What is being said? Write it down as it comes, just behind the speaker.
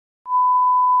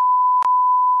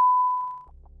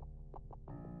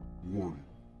Warning.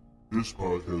 This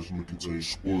podcast may contain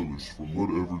spoilers from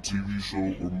whatever TV show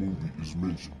or movie is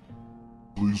mentioned.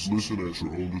 Please listen at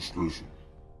your own discretion.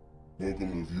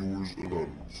 Welcome to Viewers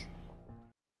Anonymous.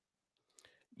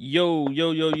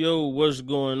 Yo, what's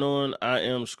going on? I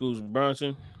am Scoots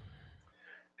Bronson,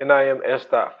 And I am S.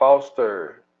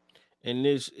 Foster. and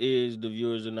this is the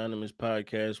Viewers Anonymous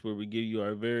podcast where we give you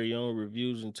our very own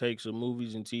reviews and takes of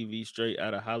movies and TV straight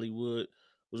out of Hollywood.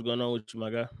 What's going on with you, my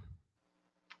guy?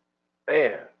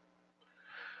 Man,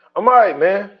 I'm all right,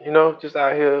 man. Just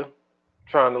out here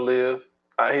trying to live,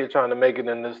 out here trying to make it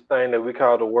in this thing that we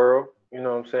call the world. You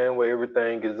know what I'm saying? Where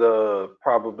everything is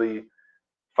probably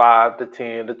 5 to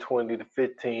 10 to 20 to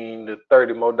 15 to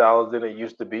 30 more dollars than it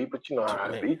used to be. But you know how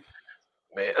it be,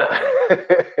 man.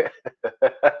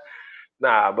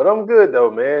 Nah, but I'm good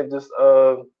though, man. Just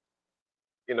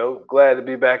glad to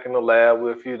be back in the lab.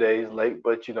 We're a few days late,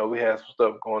 but we had some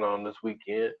stuff going on this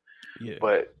weekend. Yeah,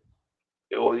 But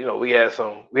we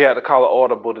had to call an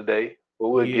audible today, but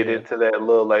we'll get yeah, into that a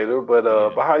little later. But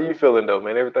yeah. but how you feeling though,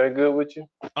 man? Everything good with you?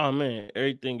 Oh man,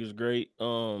 everything is great. I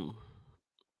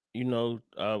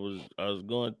was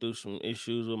going through some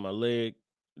issues with my leg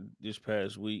this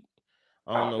past week.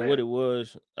 I don't Oh know man. what it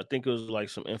was. I think it was like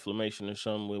some inflammation or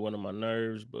something with one of my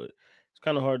nerves, but it's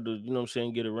kind of hard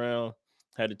to, get around.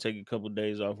 Had to take a couple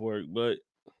days off work, but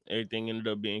everything ended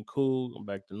up being cool. I'm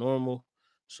back to normal.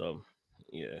 So,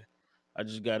 yeah. I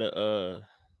just gotta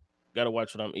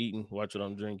watch what I'm eating, watch what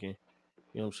I'm drinking.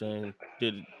 You know what I'm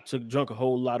saying? Drunk a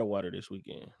whole lot of water this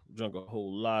weekend. Drunk a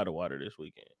whole lot of water this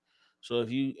weekend. So if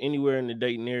you anywhere in the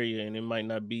Dayton area and it might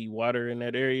not be water in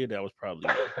that area, that was probably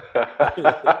why.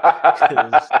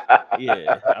 Cause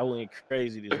yeah, I went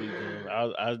crazy this weekend.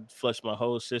 I flushed my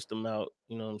whole system out.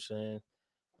 You know what I'm saying?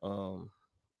 Um,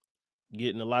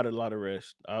 Getting a lot of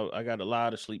rest. I got a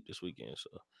lot of sleep this weekend, so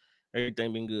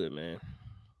everything been good, man.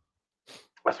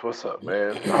 That's what's up,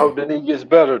 man. I hope the knee gets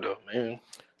better though, man.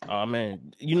 Oh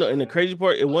man, and the crazy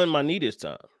part, it wasn't my knee this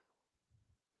time.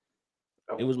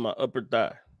 It Oh, was my upper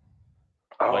thigh,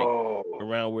 like oh.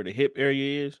 around where the hip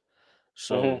area is. Mhm.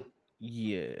 So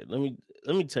yeah, let me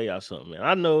tell y'all something, man.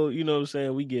 I know, what I'm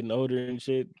saying, we getting older and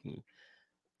shit.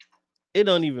 It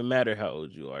don't even matter how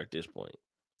old you are at this point.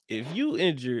 If you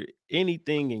injure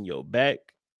anything in your back,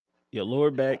 your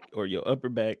lower back, or your upper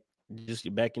back, just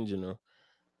your back in general,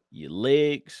 your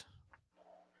legs,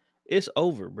 it's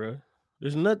over, bro.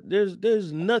 There's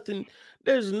nothing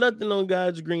on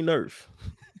God's green earth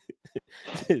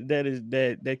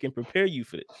that can prepare you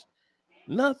for this.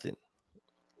 Nothing.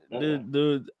 Mm-mm.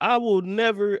 The I will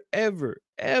never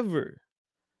ever,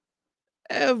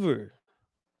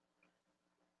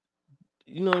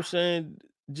 you know what I'm saying,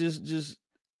 just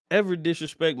ever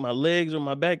disrespect my legs or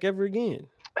my back ever again.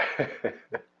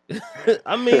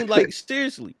 I mean, like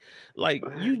seriously, like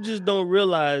you just don't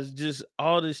realize just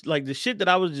all this, like the shit that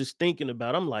I was just thinking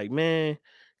about. I'm like, man,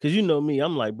 because you know me,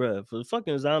 I'm like, bro, if the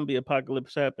fucking zombie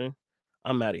apocalypse happen,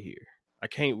 I'm out of here. I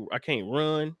can't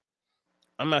run.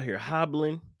 I'm out here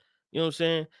hobbling. You know what I'm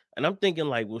saying? And I'm thinking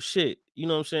like, well, shit. You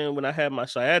know what I'm saying? When I had my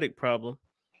sciatic problem,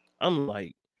 I'm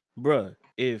like, bruh,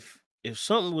 if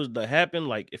something was to happen,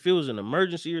 like if it was an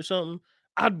emergency or something,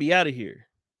 I'd be out of here.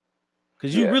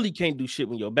 Cause you Yeah. really can't do shit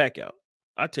when your back out.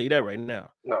 I tell you that right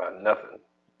now. No, nothing.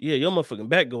 Yeah, your motherfucking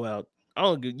back go out. I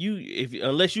don't get you if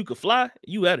unless you could fly,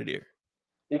 you out of there.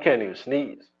 You can't even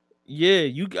sneeze. Yeah,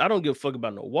 I don't give a fuck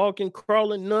about no walking,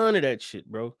 crawling, none of that shit,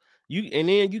 bro. And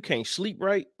then you can't sleep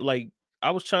right. Like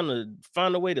I was trying to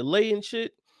find a way to lay and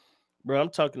shit, bro. I'm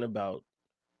talking about.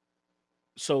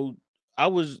 So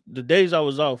the days I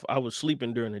was off, I was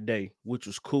sleeping during the day, which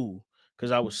was cool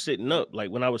because I was sitting up. Like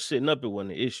when I was sitting up, it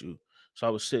wasn't an issue. So I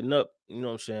was sitting up. You know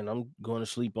what I'm saying? I'm going to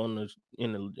sleep in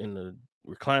the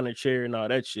recliner chair and all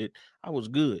that shit. I was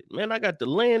good, man. I got the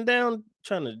laying down,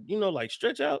 trying to like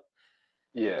stretch out.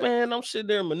 Yeah. Man, I'm sitting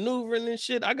there maneuvering and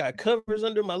shit. I got covers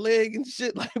under my leg and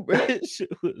shit. Like, bro, this shit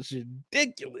was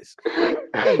ridiculous.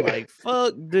 I'm like,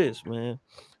 fuck this, man.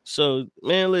 So,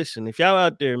 man, listen, if y'all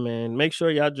out there, man, make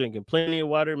sure y'all drinking plenty of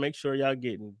water. Make sure y'all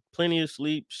getting plenty of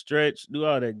sleep, stretch, do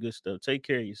all that good stuff. Take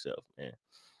care of yourself, man.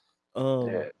 Um,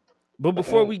 Yeah. but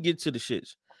before we get to the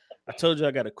shits, I told you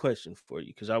I got a question for you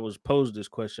because I was posed this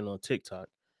question on TikTok.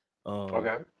 Um,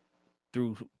 Okay.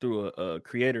 through a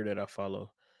creator that I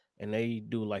follow, and they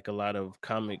do like a lot of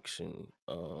comics and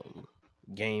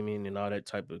gaming and all that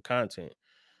type of content.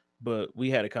 But we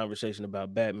had a conversation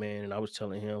about Batman, and I was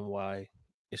telling him why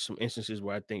it's some instances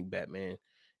where I think Batman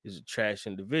is a trash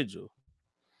individual.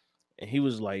 And he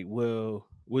was like, well,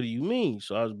 what do you mean?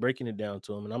 So I was breaking it down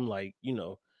to him, and I'm like,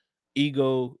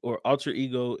 ego or alter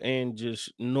ego and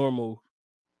just normal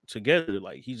together,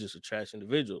 like he's just a trash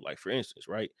individual. Like, for instance,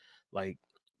 right? Like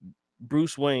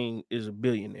Bruce Wayne is a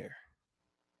billionaire,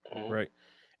 right?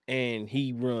 And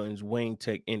he runs Wayne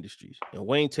Tech Industries. And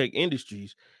Wayne Tech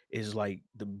Industries is like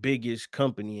the biggest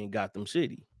company in Gotham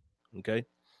City. Okay.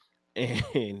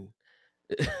 And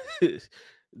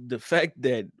the fact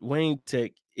that Wayne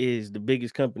Tech is the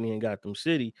biggest company in Gotham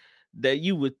City, that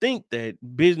you would think that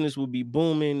business would be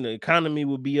booming, the economy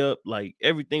would be up, like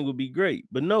everything would be great.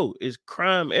 But no, it's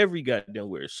crime every goddamn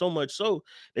where. So much so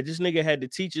that this nigga had to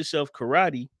teach himself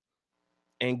karate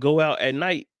and go out at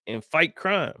night and fight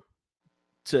crime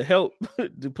to help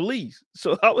the police.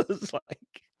 So I was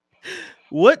like,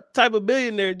 what type of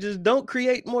billionaire just don't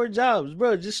create more jobs,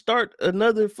 bro? Just start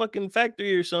another fucking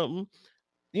factory or something.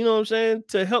 You know what I'm saying?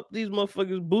 To help these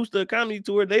motherfuckers boost the economy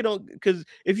to where they don't. Because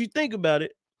if you think about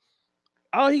it,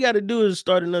 all he got to do is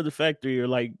start another factory or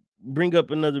like bring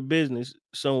up another business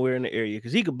somewhere in the area.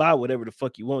 Because he could buy whatever the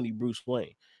fuck you want. He Bruce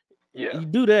Wayne. Yeah. You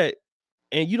do that,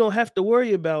 and you don't have to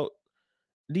worry about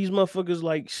these motherfuckers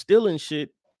like stealing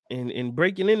shit and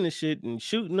breaking into shit and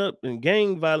shooting up and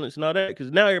gang violence and all that,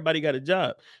 because now everybody got a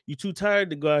job. You too tired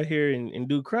to go out here and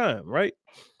do crime, right?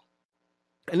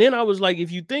 And then I was like,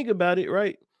 if you think about it,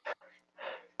 right,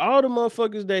 all the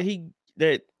motherfuckers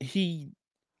that he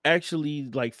actually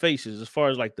like faces as far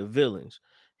as like the villains,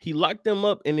 he locked them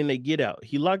up and then they get out.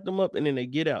 He locked them up and then they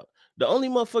get out. The only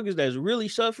motherfuckers that's really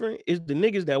suffering is the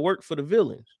niggas that work for the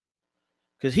villains,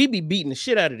 because he be beating the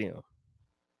shit out of them.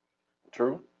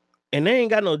 True. And they ain't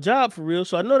got no job for real,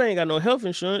 so I know they ain't got no health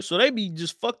insurance, so they be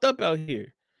just fucked up out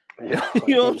here. Yeah.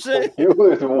 You know what I'm saying? You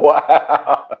was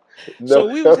wow.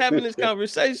 So we was having this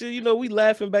conversation, you know, we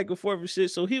laughing back and forth and shit.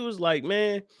 So he was like,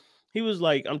 man, he was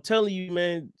like, I'm telling you,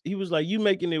 man, he was like, you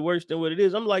making it worse than what it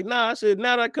is. I'm like, nah, I said,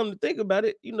 now that I come to think about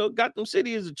it, you know, Gotham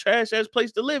City is a trash ass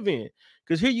place to live in.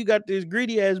 Because here you got this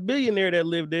greedy ass billionaire that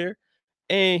lived there,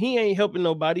 and he ain't helping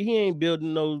nobody. He ain't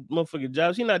building no motherfucking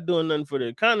jobs. He not doing nothing for the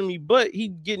economy, but he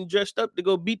getting dressed up to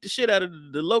go beat the shit out of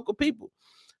the local people.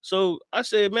 So I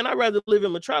said, man, I'd rather live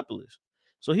in Metropolis.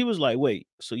 So he was like, wait,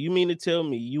 so you mean to tell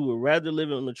me you would rather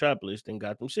live in Metropolis than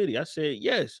Gotham City? I said,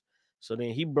 yes. So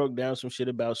then he broke down some shit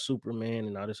about Superman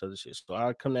and all this other shit. So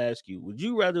I come to ask you, would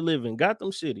you rather live in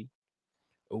Gotham City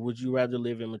or would you rather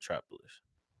live in Metropolis?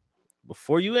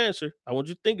 Before you answer, I want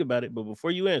you to think about it, but before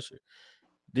you answer,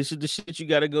 this is the shit you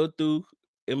got to go through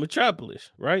in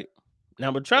Metropolis, right?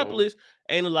 Now, Metropolis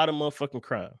ain't a lot of motherfucking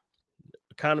crime.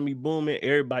 Economy booming,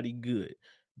 everybody good.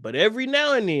 But every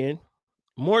now and then,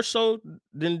 more so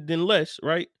than less,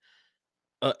 right?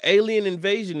 Alien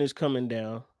invasion is coming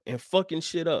down and fucking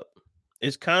shit up.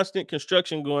 It's constant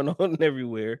construction going on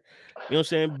everywhere. You know what I'm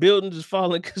saying? Buildings is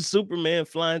falling because Superman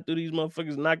flying through these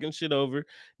motherfuckers, knocking shit over.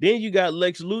 Then you got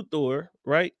Lex Luthor,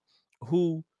 right?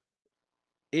 Who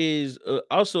is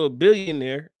also a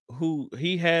billionaire, who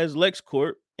he has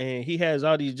LexCorp and he has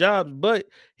all these jobs, but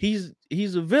he's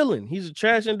a villain. He's a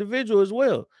trash individual as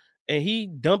well. And he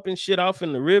dumping shit off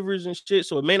in the rivers and shit.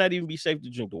 So it may not even be safe to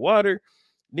drink the water.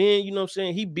 Then, you know what I'm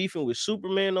saying, he beefing with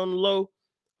Superman on the low.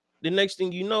 The next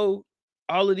thing you know,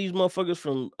 all of these motherfuckers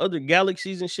from other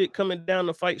galaxies and shit coming down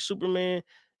to fight Superman.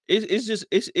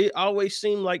 It always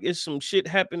seemed like it's some shit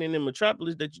happening in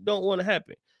Metropolis that you don't want to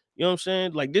happen. You know what I'm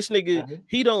saying? Like this nigga,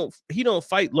 he don't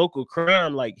fight local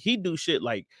crime. Like he do shit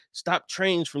like stop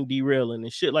trains from derailing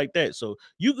and shit like that. So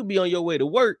you could be on your way to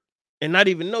work and not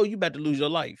even know you about to lose your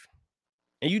life.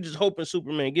 And you just hoping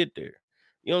Superman get there.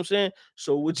 You know what I'm saying?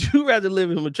 So would you rather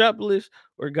live in Metropolis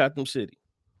or Gotham City?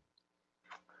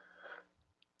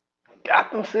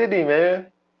 Gotham City, man.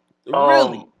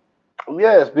 Really?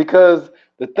 Yes, because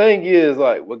the thing is,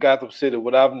 like with Gotham City,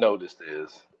 what I've noticed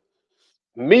is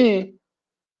me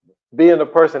being the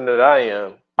person that I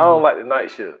am, I don't like the night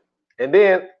shift. And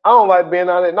then I don't like being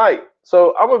out at night.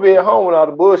 So I'm gonna be at home when all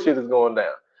the bullshit is going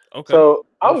down. Okay. So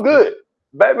I'm good.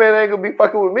 Batman ain't gonna be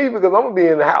fucking with me because I'm gonna be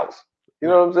in the house. You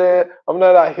know what I'm saying? I'm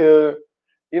not out here,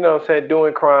 you know what I'm saying,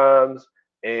 doing crimes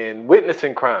and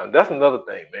witnessing crime. That's another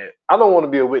thing, man. I don't want to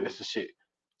be a witness to shit.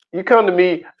 You come to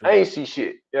me, I ain't see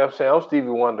shit. You know what I'm saying? I'm Stevie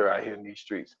Wonder out here in these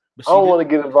streets. I don't want to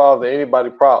get involved in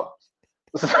anybody's problems.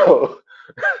 So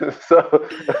so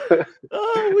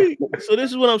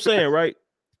this is what I'm saying, right?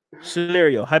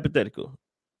 Scenario, hypothetical.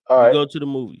 All you right. go to the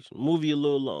movies. Movie a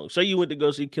little long. Say you went to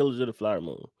go see Killers of the Flower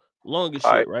Moon. Long as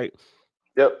shit, right?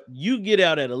 Yep. You get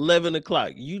out at 11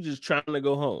 o'clock. You just trying to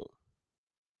go home.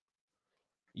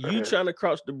 You trying to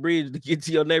cross the bridge to get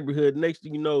to your neighborhood. Next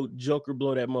thing you know, Joker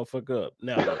blow that motherfucker up.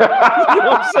 Now, you know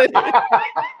what I'm saying?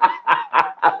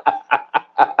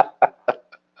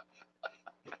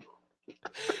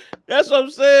 That's what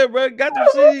I'm saying, bro. Gotham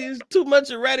City is too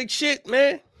much erratic shit,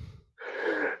 man.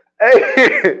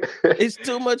 Hey. It's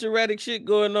too much erratic shit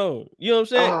going on. You know what I'm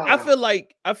saying?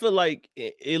 I feel like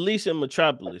at least in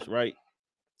Metropolis, right?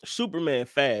 Superman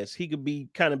fast. He could be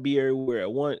kind of be everywhere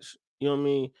at once. You know what I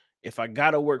mean? If I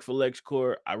gotta work for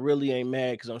LexCorp, I really ain't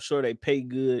mad because I'm sure they pay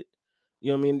good.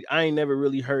 You know what I mean? I ain't never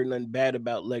really heard nothing bad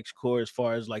about LexCorp as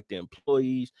far as like the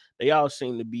employees. They all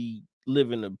seem to be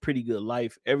living a pretty good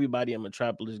life. Everybody in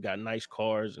Metropolis got nice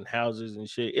cars and houses and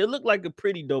shit. It looked like a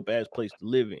pretty dope ass place to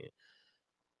live in.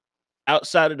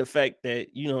 Outside of the fact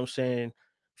that, you know what I'm saying,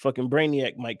 fucking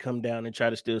Brainiac might come down and try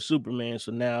to steal Superman.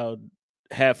 So now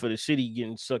half of the city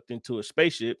getting sucked into a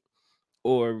spaceship,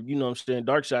 or you know what I'm saying,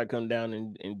 Darkseid come down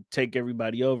and take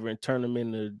everybody over and turn them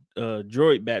into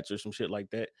droid bats or some shit like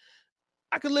that.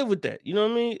 I could live with that. You know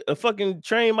what I mean? A fucking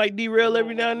train might derail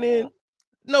every now and then.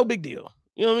 No big deal.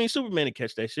 You know what I mean? Superman to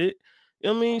catch that shit. You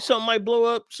know what I mean? Something might blow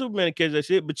up. Superman to catch that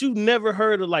shit. But you've never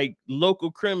heard of like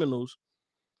local criminals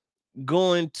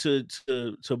going to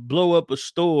blow up a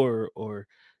store, or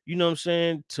you know what I'm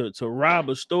saying, to rob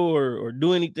a store or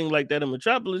do anything like that in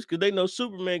Metropolis, because they know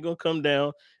Superman gonna come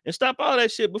down and stop all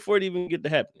that shit before it even get to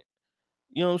happening.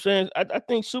 You know what I'm saying? I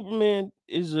think Superman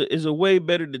is a way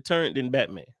better deterrent than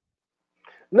Batman.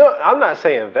 No, I'm not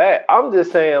saying that. I'm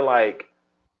just saying like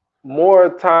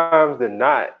more times than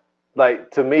not. Like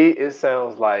to me, it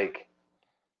sounds like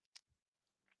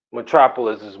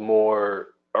Metropolis is more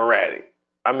erratic.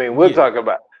 I mean, we'll talk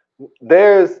about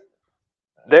there's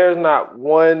not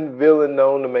one villain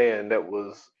known to man that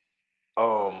was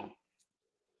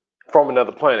from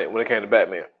another planet when it came to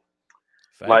Batman.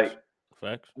 Facts.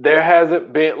 There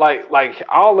hasn't been like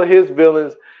all of his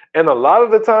villains, and a lot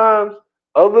of the times,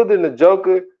 other than the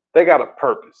Joker, they got a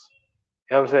purpose.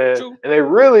 You know what I'm saying? True. And they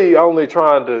really only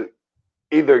trying to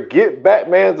either get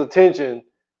Batman's attention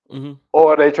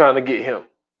or they trying to get him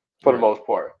for the most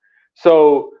part.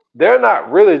 So they're not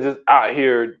really just out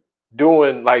here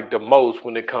doing like the most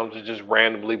when it comes to just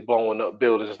randomly blowing up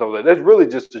buildings and stuff like that. That's really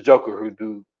just the Joker who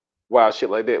do wild shit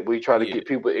like that. We try to get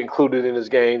people included in this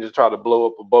game, just try to blow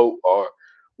up a boat or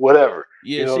whatever.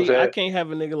 Yeah, you know see, I can't have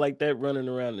a nigga like that running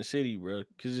around the city, bro,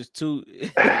 because it's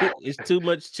too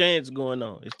much chance going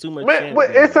on. It's too much chance.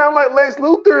 But it sounds like Lex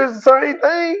Luthor is the same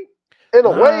thing in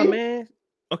a way, man.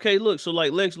 Okay, look, so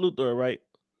like Lex Luthor, right?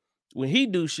 When he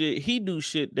do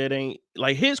shit that ain't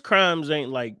like, his crimes ain't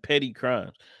like petty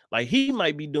crimes. Like he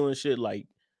might be doing shit like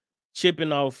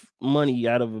chipping off money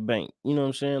out of a bank. You know what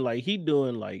I'm saying? Like he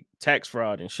doing like tax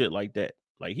fraud and shit like that.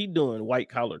 Like he doing white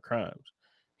collar crimes.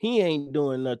 He ain't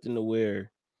doing nothing to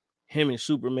where him and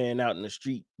Superman out in the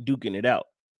street duking it out.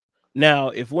 Now,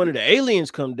 if one of the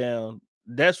aliens come down,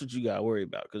 that's what you got to worry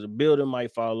about, because a building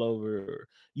might fall over, or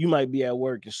you might be at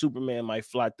work and Superman might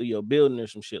fly through your building or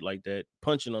some shit like that,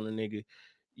 punching on a nigga.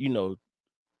 You know,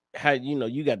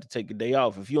 you got to take a day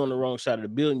off. If you're on the wrong side of the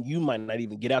building, you might not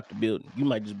even get out the building. You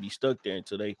might just be stuck there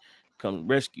until they come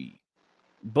rescue you.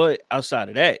 But outside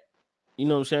of that, you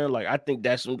know what I'm saying? Like, I think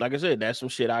that's some, like I said, that's some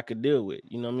shit I could deal with.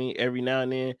 You know what I mean? Every now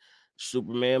and then,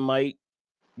 Superman might,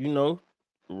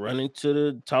 run into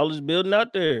the tallest building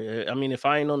out there. I mean, if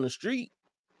I ain't on the street,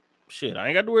 shit, I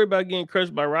ain't got to worry about getting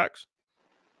crushed by rocks.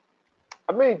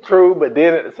 I mean, true, but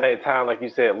then at the same time, like you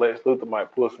said, Lex Luthor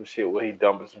might pull some shit where he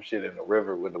dumping some shit in the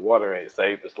river when the water ain't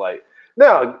safe. It's like,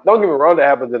 now, don't get me wrong, that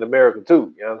happens in America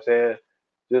too. You know what I'm saying?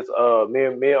 Just me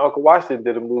and Uncle Washington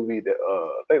did a movie that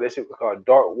I think that shit was called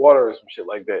Dark Water or some shit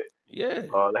like that. Yeah.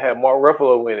 They had Mark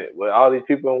Ruffalo in it, where all these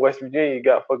people in West Virginia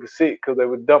got fucking sick because they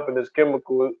were dumping this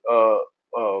chemical.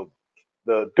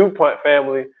 The DuPont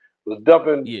family was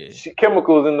dumping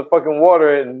chemicals in the fucking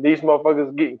water, and these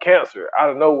motherfuckers getting cancer out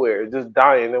of nowhere, just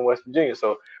dying in West Virginia.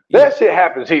 So that shit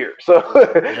happens here. So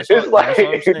that's what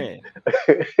I'm saying.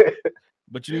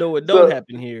 But you know what don't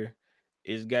happen here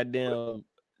is goddamn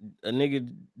a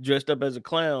nigga dressed up as a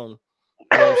clown,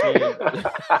 you know what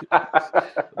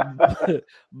I'm saying?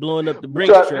 Blowing up the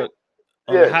Brinks truck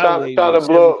on the highway. Trying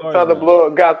to blow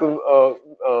up Gotham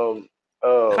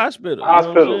hospital.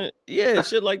 You know yeah,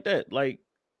 shit like that. Like,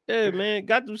 yeah, man,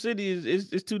 Gotham City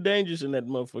is too dangerous in that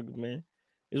motherfucker, man.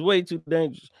 It's way too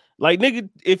dangerous. Like, nigga,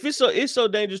 if it's so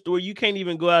dangerous to where you can't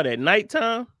even go out at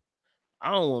nighttime,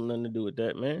 I don't want nothing to do with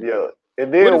that, man. Yeah.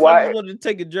 And then what if I just wanted to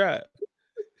take a drive?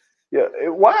 Yeah,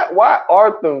 why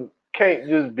Arkham can't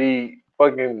just be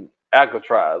fucking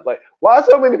Alcatraz? Like, why are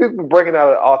so many people breaking out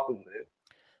of Arkham?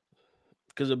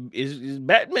 Because it's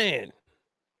Batman.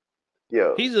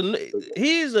 Yeah, he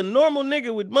is a normal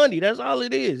nigga with money. That's all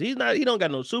it is. He don't got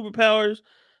no superpowers,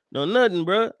 no nothing,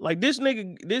 bro. Like this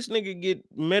nigga get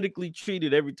medically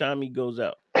treated every time he goes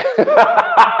out.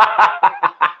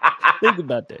 Think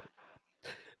about that.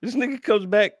 This nigga comes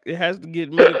back, it has to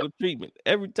get medical treatment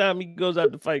every time he goes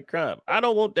out to fight crime. I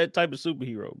don't want that type of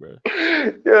superhero, bro.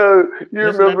 Yo,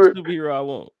 That's not the superhero I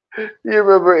want. You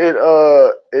remember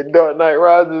in Dark Knight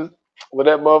Rises when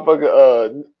that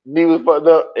motherfucker knee was fucked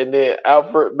up and then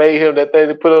Alfred made him that thing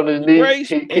to put on his knee.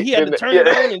 Brace, and he had to turn it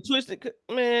on and twist it.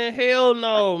 Man, hell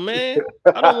no, man.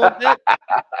 I don't want that.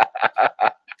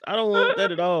 I don't want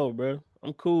that at all, bro.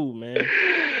 I'm cool, man.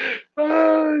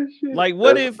 Oh, shit. Like,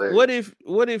 what if,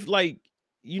 like,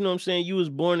 you know what I'm saying, you was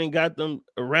born and got them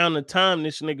around the time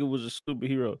this nigga was a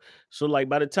superhero. So, like,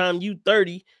 by the time you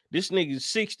 30, this nigga's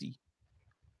 60.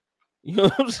 You know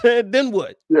what I'm saying? Then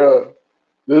what? Yeah,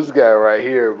 this guy right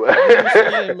here, but you know what I'm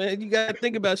saying, man, you gotta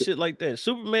think about shit like that.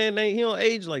 Superman he don't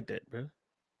age like that, bro.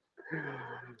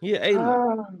 He an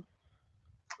alien.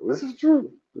 This is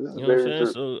true. This is you know what I'm saying?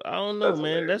 true. So I don't know,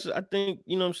 man. I think,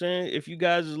 you know what I'm saying. If you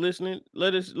guys is listening,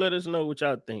 let us know what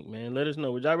y'all think, man. Let us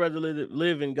know. Would y'all rather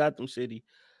live in Gotham City,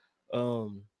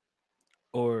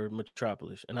 or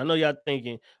Metropolis? And I know y'all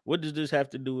thinking, what does this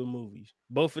have to do with movies?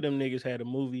 Both of them niggas had a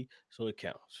movie, so it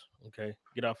counts. Okay,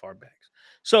 get off our backs.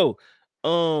 So,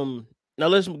 now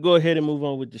let's go ahead and move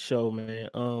on with the show, man.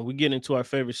 We get into our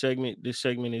favorite segment. This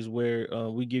segment is where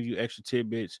we give you extra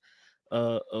tidbits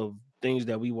of things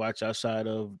that we watch outside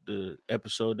of the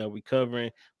episode that we covering.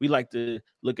 We like to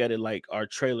look at it like our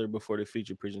trailer before the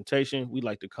feature presentation. We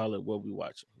like to call it what we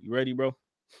watching. You ready, bro?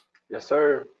 Yes,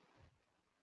 sir.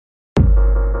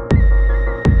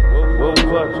 What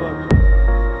we watching?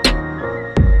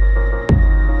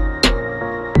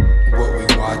 What we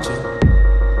watching?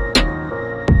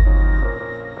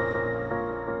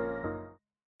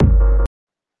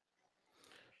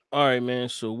 All right, man.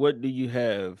 So what do you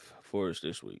have for us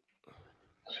this week?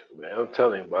 Man, I'm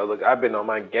telling you, bro. Look, I've been on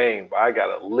my game, but I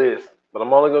got a list. But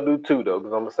I'm only gonna do 2 though,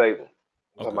 because I'm gonna save them.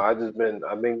 Okay.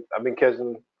 I've been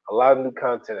catching a lot of new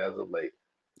content as of late.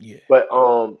 Yeah. But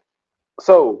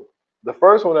so the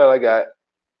first one that I got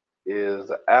is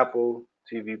the Apple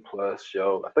TV Plus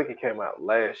show. I think it came out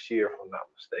last year, if I'm not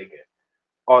mistaken,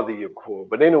 or the year before.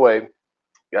 But anyway,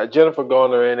 got Jennifer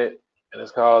Garner in it, and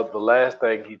it's called The Last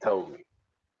Thing He Told Me.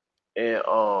 And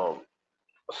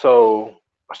so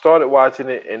I started watching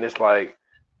it, and it's like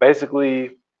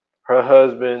basically her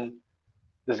husband,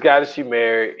 this guy that she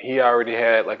married, he already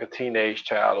had like a teenage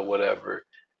child or whatever,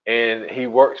 and he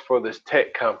works for this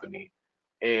tech company,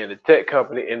 and the tech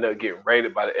company ended up getting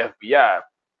raided by the FBI.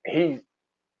 He's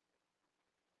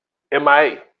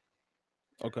MIA.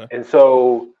 Okay. And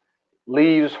so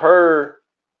leaves her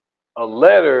a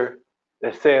letter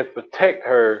that says protect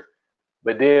her,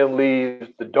 but then leaves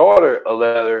the daughter a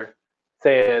letter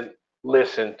saying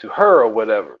listen to her or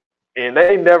whatever. And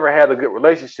they never had a good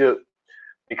relationship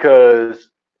because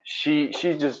she's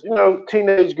just,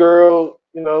 teenage girl,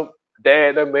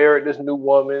 dad that married this new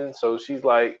woman, so she's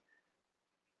like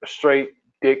a straight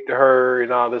dick to her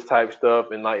and all this type of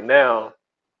stuff. And like now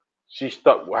she's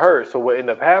stuck with her. So what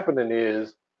ended up happening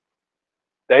is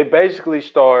they basically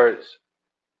starts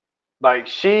like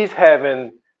she's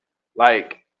having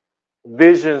like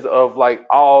visions of like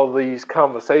all these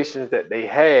conversations that they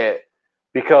had,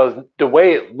 because the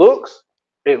way it looks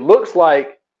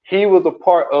like he was a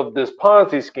part of this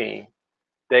Ponzi scheme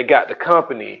that got the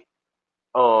company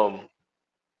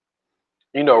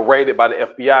raided by the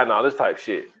FBI and all this type of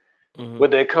shit. Mm-hmm. What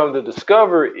they come to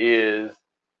discover is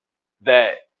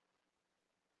that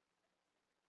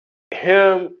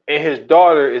him and his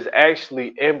daughter is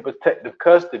actually in protective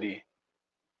custody,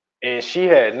 and she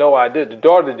had no idea. The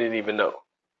daughter didn't even know.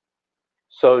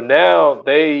 So now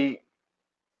they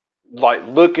like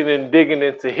looking and digging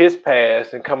into his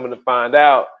past and coming to find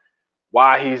out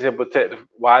why they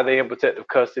in protective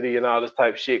custody and all this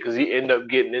type of shit, because he ended up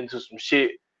getting into some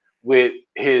shit with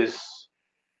his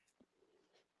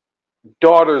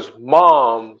daughter's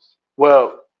mom's.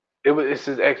 Well, it's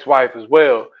his ex-wife as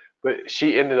well, but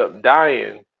she ended up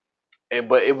dying,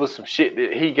 but it was some shit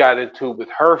that he got into with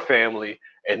her family,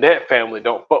 and that family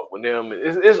don't fuck with them.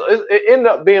 It ended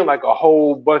up being like a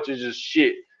whole bunch of just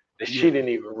shit that she didn't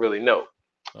even really know.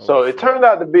 So it turned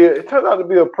out to be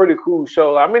a pretty cool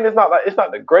show. I mean, it's not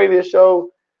the greatest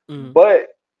show, but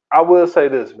I will say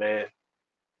this, man.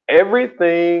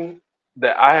 Everything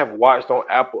that I have watched on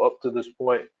Apple up to this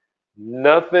point,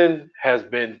 nothing has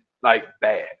been like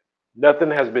bad.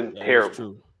 Nothing has been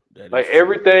terrible. Like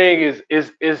everything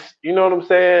is you know what I'm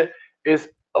saying? It's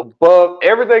above,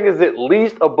 everything is at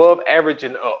least above average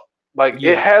and up. Like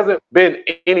it hasn't been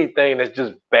anything that's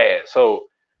just bad. So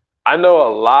I know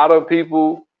a lot of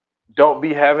people don't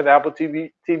be having Apple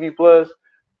TV Plus,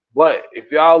 but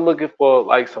if y'all looking for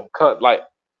like some like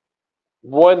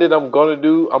one that I'm gonna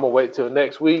do, I'm gonna wait till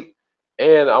next week,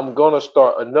 and I'm gonna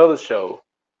start another show.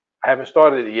 I haven't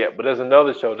started it yet, but there's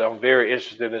another show that I'm very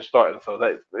interested in starting. So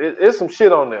it's some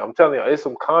shit on there. I'm telling you, it's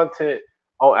some content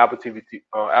on Apple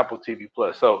TV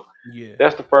Plus. So Yeah.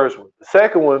 that's the first one. The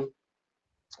second one,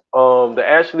 they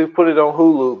actually put it on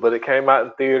Hulu, but it came out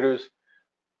in theaters.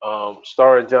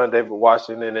 Starring John David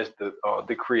Washington as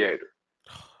the creator.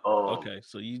 Okay,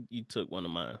 so you took one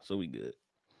of mine, so we good.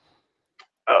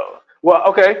 Oh, well,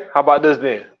 okay. How about this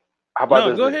then? How about No,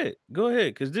 this then? go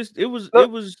ahead, because this it was No,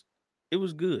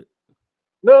 good.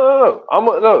 no.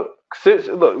 No. Since,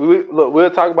 look, we'll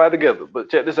talk about it together. But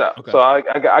check this out. Okay. So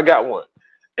I got one,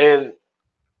 and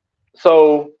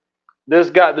so this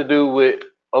got to do with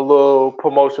a little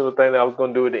promotional thing that I was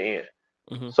gonna do at the end.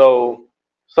 Mm-hmm. So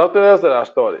something else that I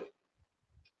started,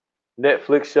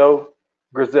 Netflix show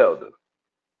Griselda.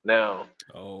 Now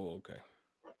Oh, okay.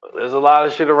 there's a lot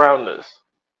of shit around this.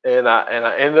 And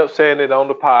I ended up saying it on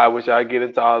the pod, which I get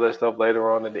into all that stuff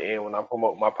later on at the end when I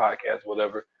promote my podcast,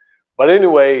 whatever. But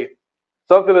anyway,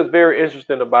 something that's very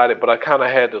interesting about it, but I kind of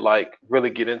had to like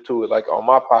really get into it, like on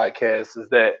my podcast, is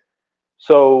that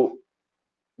so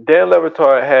Dan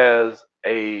Levatard has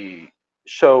a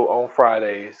show on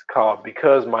Fridays called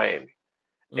Because Miami,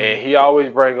 Mm-hmm. and he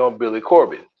always bring on Billy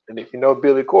Corbin. And if you know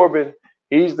Billy Corbin,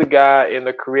 he's the guy and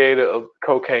the creator of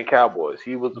Cocaine Cowboys.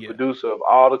 He was the Yeah. producer of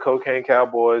all the Cocaine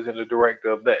Cowboys and the director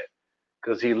of that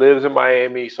because he lives in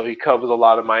Miami, so he covers a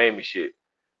lot of Miami shit.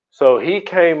 So he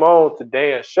came on to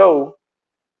Dan's show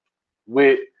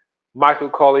with Michael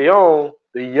Corleone,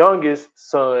 the youngest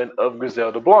son of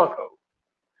Griselda Blanco.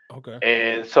 Okay.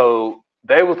 And so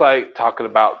they was like talking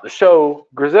about the show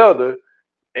Griselda,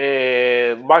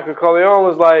 and Michael Corleone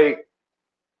was like,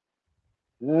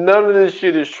 none of this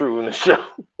shit is true in the show.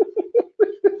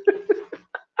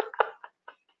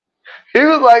 He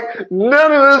was like,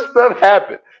 none of this stuff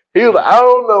happened. He was like, I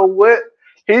don't know what.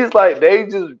 He's like, they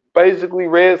just basically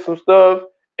read some stuff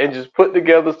and just put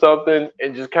together something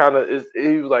and just kind of,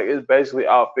 he was like, it's basically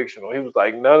all fictional. He was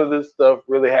like, none of this stuff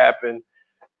really happened.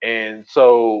 And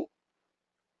so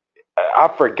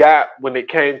I forgot when it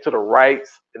came to the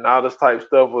rights and all this type of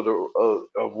stuff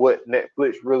of what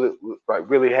Netflix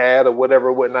really had or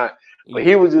whatever, whatnot. But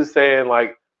he Yeah. was just saying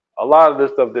like a lot of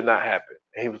this stuff did not happen.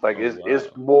 And he was like, Oh it's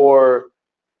wow. more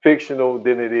fictional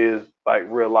than it is like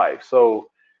real life. So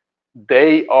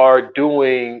they are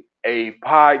doing a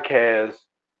podcast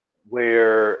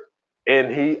where,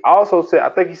 and he also said, I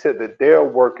think he said that they're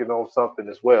working on something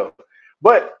as well.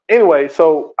 But anyway,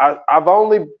 so I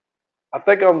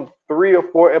think I'm 3 or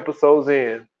 4 episodes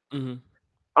in. Mm-hmm.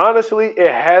 Honestly,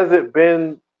 it hasn't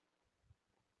been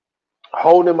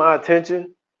holding my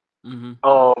attention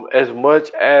Mm-hmm. as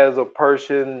much as a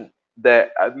person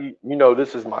that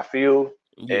this is my field,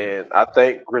 Yeah. and I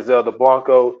think Griselda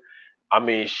Blanco. I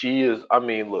mean, she is. I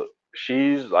mean, look,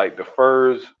 she's like the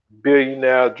first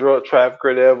billionaire drug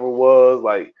trafficker that ever was.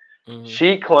 Like, Mm-hmm.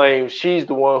 she claims she's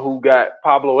the one who got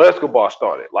Pablo Escobar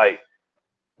started.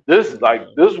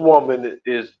 This woman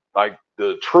is like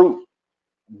the truth.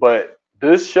 But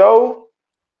this show,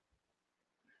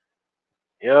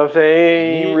 you know what I'm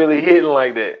saying, ain't Yeah. really hitting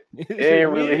like that. It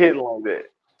ain't really Yeah. hitting like that.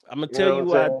 I'm gonna You tell know you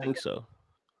what I'm why I saying? think so.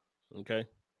 Okay.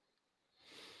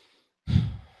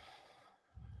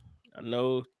 I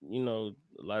know, a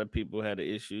lot of people had an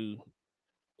issue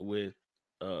with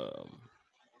um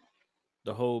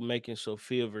the whole making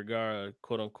Sofia Vergara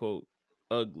quote unquote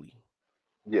ugly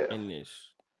Yeah. in this,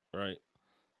 right?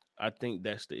 I think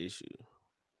that's the issue.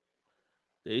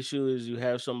 The issue is you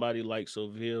have somebody like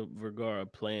Sofia Vergara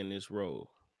playing this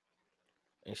role,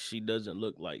 and she doesn't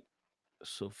look like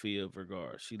Sofia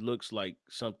Vergara. She looks like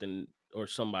something or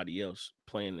somebody else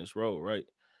playing this role, right?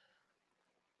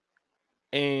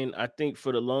 And I think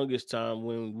for the longest time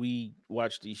when we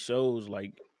watch these shows,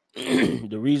 like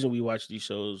the reason we watch these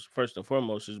shows first and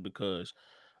foremost is because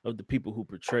of the people who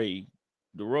portray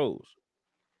the roles.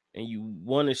 And you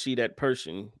want to see that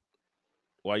person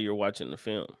while you're watching the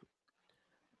film.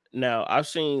 Now, I've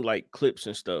seen like clips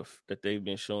and stuff that they've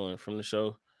been showing from the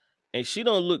show, and she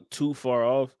don't look too far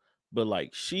off, but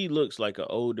like she looks like an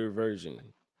older version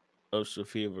of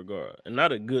Sofia Vergara, and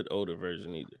not a good older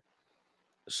version either.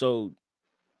 So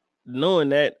knowing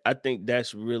that, I think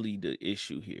that's really the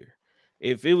issue here.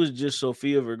 If it was just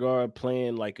Sofia Vergara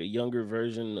playing like a younger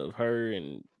version of her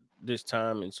and this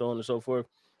time and so on and so forth,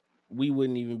 we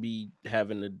wouldn't even be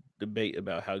having a debate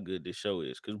about how good this show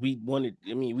is because we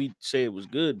say it was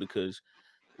good because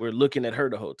we're looking at her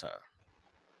the whole time.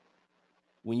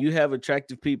 When you have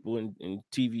attractive people in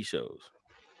TV shows,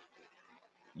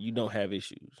 you don't have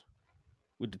issues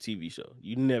with the TV show.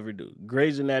 You never do.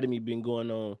 Grey's Anatomy been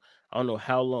going on, I don't know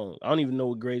how long. I don't even know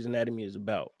what Grey's Anatomy is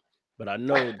about, but I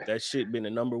know that shit been the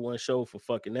number one show for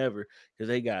fucking ever because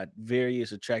they got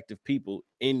various attractive people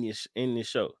in this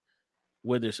show.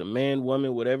 Whether it's a man,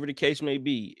 woman, whatever the case may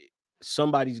be,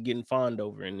 somebody's getting fawned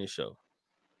over in this show.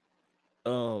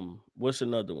 What's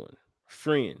another one?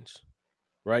 Friends,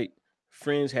 right?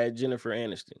 Friends had Jennifer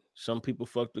Aniston. Some people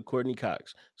fucked with Courtney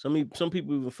Cox. Some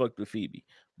people even fucked with Phoebe.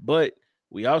 But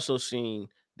we also seen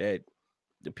that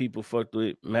the people fucked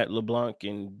with Matt LeBlanc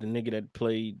and the nigga that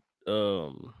played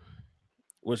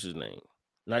what's his name?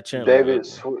 Not Chandler, the other David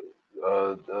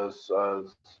one.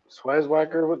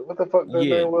 Swazwacker. What the fuck that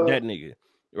Yeah, name was? that nigga.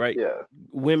 Right? Yeah.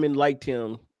 Women liked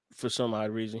him for some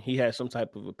odd reason. He had some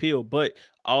type of appeal, but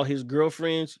all his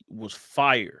girlfriends was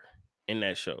fire in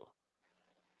that show.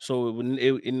 So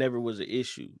it never was an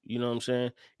issue. You know what I'm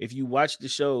saying? If you watch the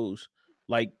shows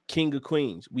like King of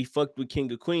Queens, we fucked with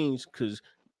King of Queens because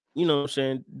you know what I'm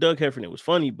saying. Doug Heffernan was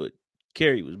funny, but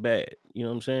Carrie was bad. You know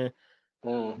what I'm saying?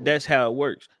 Mm-hmm. That's how it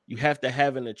works. You have to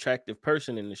have an attractive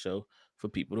person in the show for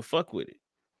people to fuck with it.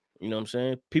 You know what I'm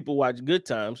saying? People watch Good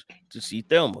Times to see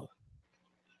Thelma.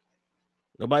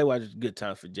 Nobody watches Good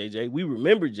Times for JJ. We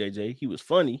remember JJ. He was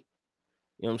funny.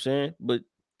 You know what I'm saying? But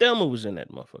Thelma was in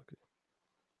that motherfucker.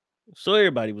 So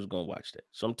everybody was gonna watch that.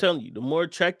 So I'm telling you, the more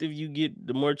attractive you get,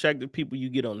 the more attractive people you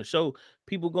get on the show,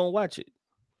 people gonna watch it.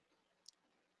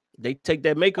 They take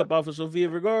that makeup off of Sofia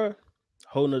Vergara,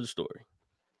 whole nother story.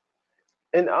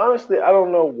 And honestly, I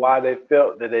don't know why they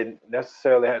felt that they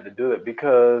necessarily had to do it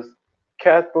because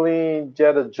Kathleen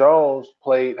Jetta Jones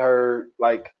played her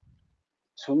like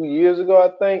 2 years ago, I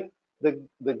think.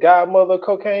 The Godmother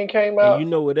Cocaine came And you out.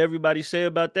 know what everybody say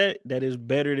about that? That is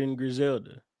better than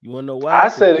Griselda. You wanna know why? I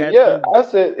said it, yeah. I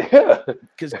said, yeah.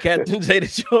 Because Catherine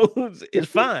Zeta-Jones is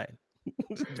fine.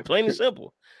 Plain and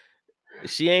simple.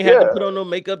 She ain't had to Yeah. put on no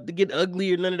makeup to get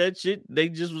ugly or none of that shit. They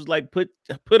just was like, put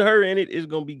her in it, it's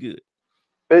gonna be good.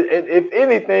 And if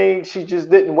anything, she just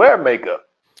didn't wear makeup.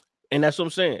 And that's what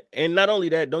I'm saying. And not only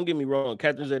that, don't get me wrong,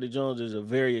 Catherine Zeta-Jones is a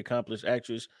very accomplished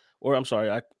actress. Or I'm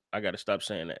sorry, I gotta stop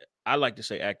saying that. I like to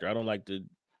say actor. I don't like to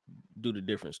do the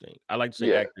difference thing. I like to say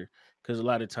Yeah. actor because a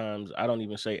lot of times I don't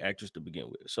even say actress to begin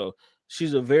with. So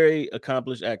she's a very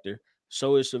accomplished actor.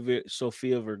 So is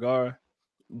Sofia Vergara.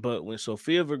 But when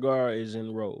Sofia Vergara is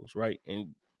in roles, right?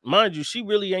 And mind you, she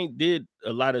really ain't did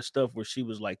a lot of stuff where she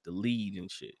was like the lead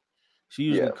and shit. She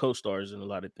usually Yeah. co-stars in a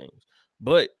lot of things.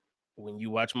 But when you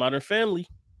watch Modern Family,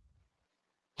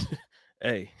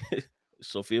 hey,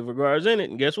 Sofia Vergara's in it,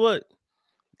 and guess what?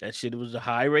 That shit was a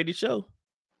high-rated show.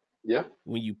 Yeah.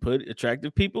 When you put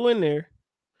attractive people in there,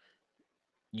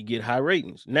 you get high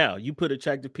ratings. Now, you put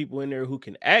attractive people in there who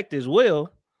can act as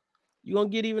well, you're gonna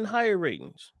get even higher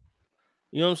ratings.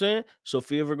 You know what I'm saying?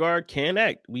 Sofia Vergara can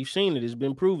act. We've seen it. It's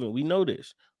been proven. We know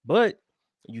this. But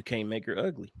you can't make her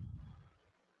ugly.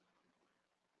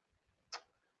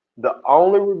 The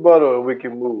only rebuttal we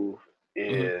can move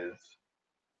Mm-hmm. is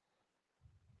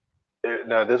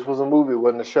now this was a movie, it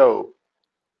wasn't a show,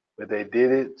 but they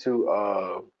did it to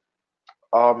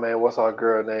oh man, what's our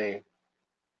girl name?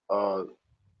 Uh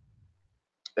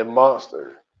in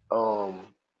Monster.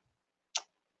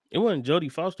 It wasn't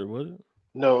Jodie Foster, was it?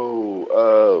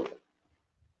 No,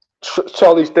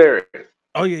 Charlie Theron.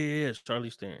 Oh yeah. It's Charlie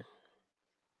Theron.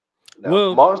 Now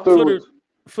Well, Monster was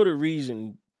for the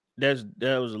reason that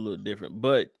was a little different,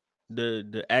 but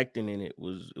the acting in it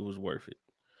was worth it.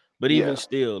 But even yeah.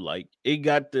 still, like it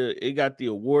got the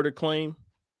award acclaim,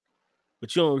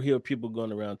 but you don't hear people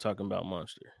going around talking about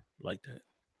Monster like that.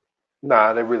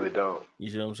 Nah, they really don't. You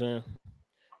see what I'm saying? You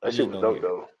That shit just was don't dope hear it.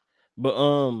 though. But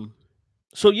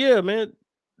so yeah, man,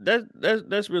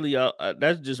 that's really all.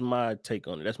 That's just my take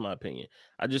on it. That's my opinion.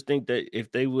 I just think that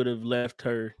if they would have left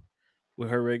her with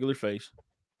her regular face,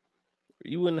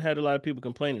 you wouldn't have had a lot of people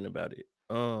complaining about it.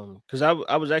 Because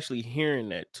I was actually hearing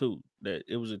that too, that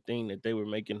it was a thing that they were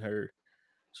making her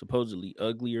supposedly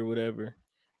ugly or whatever,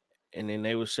 and then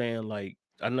they were saying like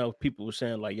I know people were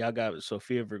saying like y'all got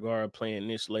Sofia Vergara playing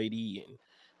this lady and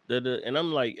and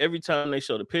I'm like every time they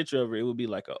show the picture of her, it would be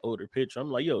like an older picture.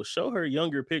 I'm like, yo, show her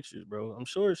younger pictures, bro. I'm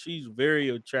sure she's very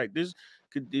attractive. This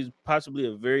is possibly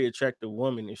a very attractive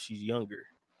woman if she's younger.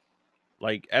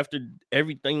 Like after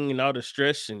everything and all the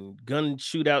stress and gun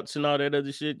shootouts and all that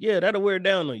other shit, yeah, that'll wear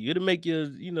down on you. It'll make you, a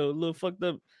little fucked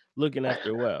up looking after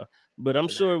a while. But I'm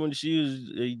sure when she was,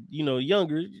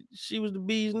 younger, she was the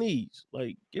bee's knees.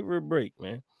 Like, give her a break,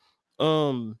 man.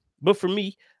 But for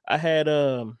me, I had,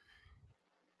 the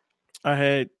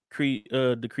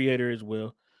creator as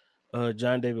well,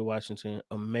 John David Washington,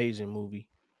 amazing movie.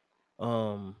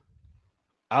 Um,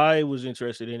 I was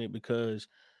interested in it because,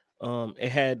 it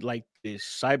had like this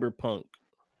cyberpunk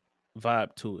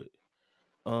vibe to it.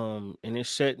 And it's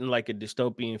set in like a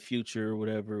dystopian future or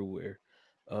whatever, where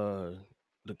uh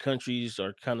the countries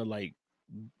are kind of like,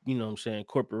 what I'm saying,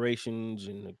 corporations,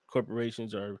 and the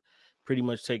corporations are pretty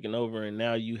much taking over, and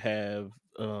now you have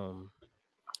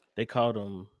they called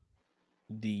them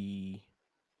the,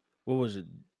 what was it,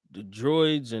 the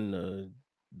droids, and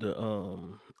the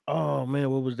oh man,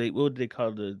 what did they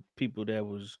call the people that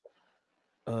was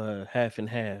half and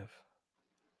half?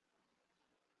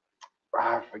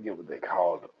 I forget what they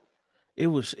called them. It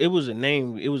was a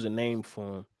name, for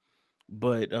them.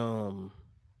 But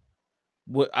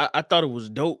what I thought it was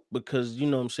dope, because you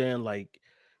know what I'm saying, like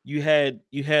you had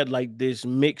like this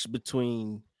mix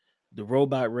between the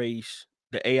robot race,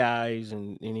 the AIs,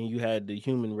 and then you had the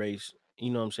human race,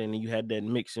 you know what I'm saying, and you had that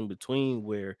mix in between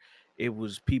where it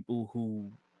was people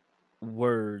who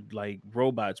were like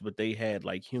robots, but they had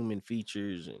like human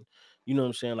features, and you know what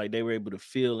I'm saying, like they were able to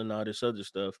feel and all this other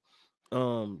stuff.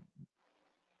 um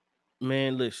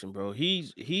Man, listen, bro,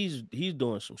 he's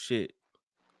doing some shit.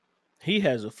 He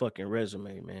has a fucking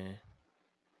resume, man.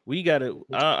 We gotta.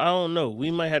 I don't know.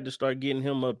 We might have to start getting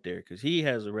him up there because he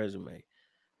has a resume.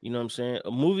 You know what I'm saying?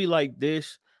 A movie like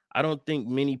this, I don't think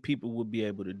many people would be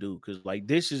able to do, because like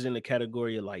this is in the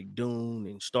category of like Dune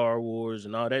and Star Wars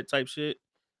and all that type shit.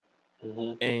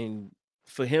 Hmm. And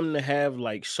for him to have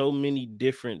like so many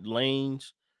different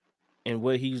lanes and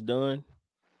what he's done,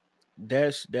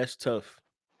 that's tough.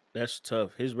 That's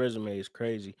tough. His resume is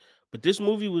crazy. But this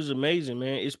movie was amazing,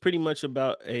 man. It's pretty much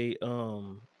about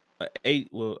well, I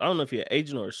don't know if you're an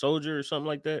agent or a soldier or something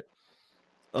like that.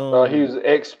 He Um was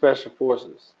ex special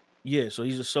forces. yeah, so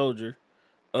he's a soldier.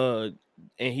 Uh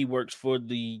and he works for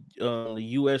the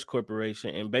US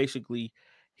corporation, and basically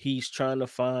he's trying to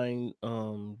find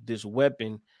this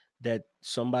weapon that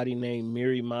somebody named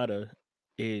Miri Mata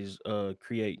is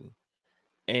creating.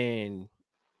 And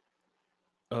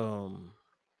um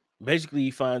basically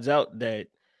he finds out that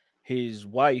his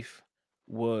wife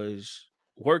was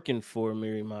working for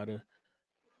Mirimata,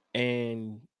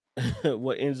 and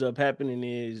what ends up happening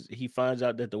is he finds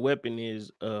out that the weapon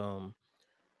is a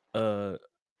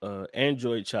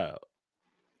android child.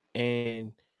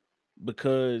 And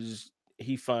because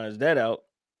he finds that out,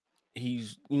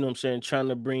 he's, you know what I'm saying, trying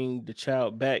to bring the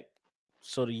child back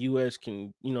so the US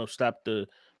can, stop the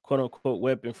quote unquote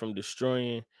weapon from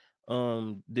destroying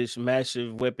this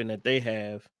massive weapon that they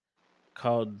have,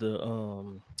 called the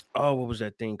oh, what was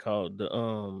that thing called? The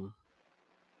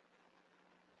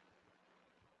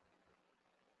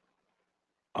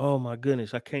oh my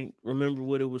goodness, I can't remember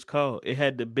what it was called. It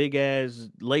had the big ass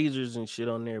lasers and shit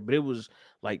on there, but it was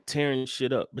like tearing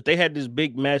shit up. But they had this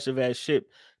big massive ass ship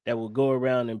that would go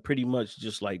around and pretty much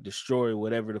just like destroy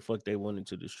whatever the fuck they wanted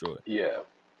to destroy. Yeah.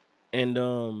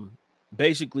 And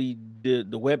basically the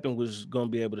weapon was gonna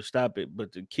be able to stop it,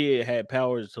 but the kid had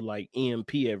powers to like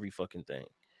EMP every fucking thing.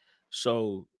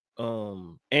 So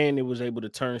and it was able to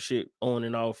turn shit on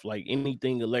and off, like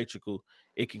anything electrical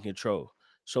it can control.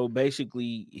 So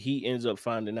basically he ends up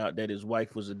finding out that his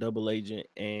wife was a double agent,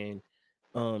 and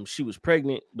she was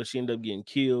pregnant, but she ended up getting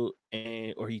killed,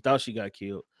 and or he thought she got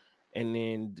killed. And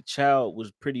then the child was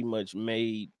pretty much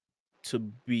made to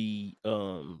be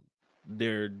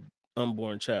their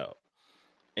unborn child.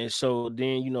 And so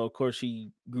then, of course, he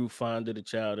grew fond of the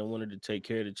child and wanted to take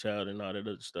care of the child and all that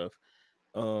other stuff.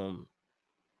 Um,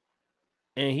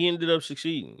 and he ended up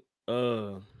succeeding.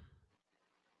 You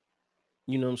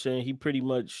know what I'm saying? He pretty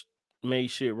much made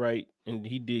shit right, and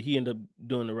he ended up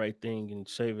doing the right thing and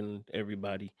saving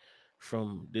everybody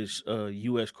from this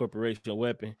US corporation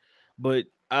weapon. But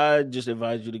I just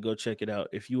advise you to go check it out.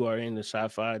 If you are into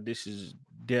sci-fi, this is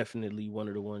definitely one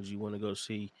of the ones you want to go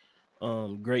see.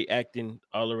 Great acting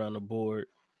all around the board.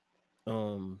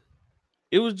 Um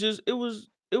it was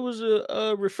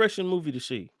a refreshing movie to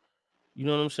see. You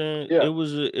know what I'm saying? Yeah.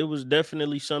 It was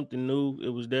definitely something new. It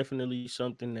was definitely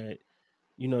something that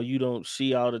you don't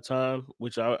see all the time,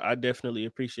 which I definitely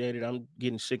appreciated. I'm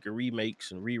getting sick of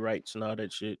remakes and rewrites and all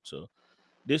that shit. So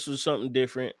this was something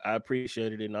different. I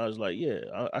appreciated it, and I was like,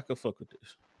 yeah, I could fuck with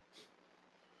this.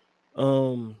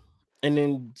 Um, and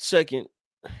then second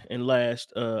and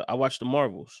last, I watched the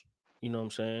Marvels. You know what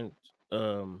I'm saying?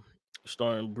 Um,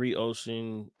 Starring Brie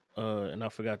Olsen, and I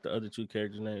forgot the other two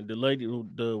characters' name.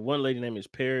 The one lady name is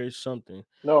Paris something,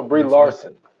 No, but Brie I forgot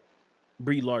Larson.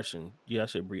 Brie Larson. Yeah, I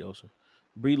said Brie Olsen.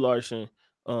 Brie Larson.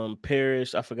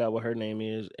 Paris, I forgot what her name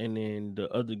is, and then the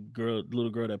other girl,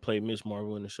 little girl that played Miss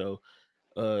Marvel in the show.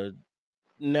 Uh,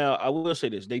 Now I will say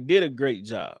this: they did a great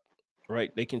job,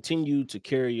 right? They continue to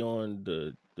carry on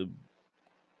the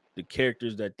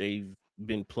characters that they've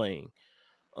been playing.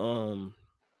 Um,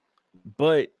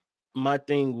 but my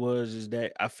thing was is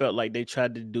that I felt like they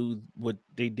tried to do what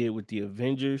they did with the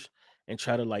Avengers and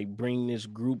try to like bring this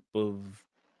group of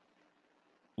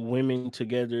women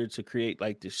together to create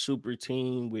like this super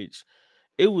team, which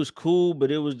it was cool,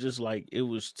 but it was just like it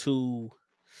was too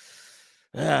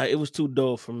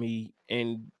dull for me.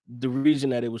 And the reason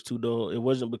that it was too dull, it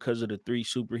wasn't because of the three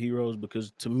superheroes,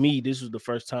 because to me, this was the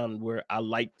first time where I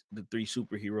liked the three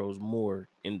superheroes more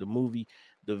in the movie.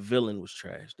 The villain was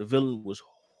trash. The villain was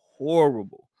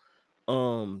horrible.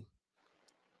 Um,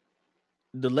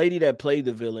 the lady that played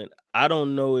the villain, I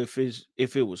don't know if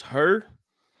it was her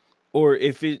or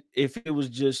if it was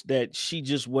just that she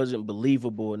just wasn't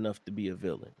believable enough to be a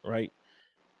villain, right?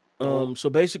 Mhm. So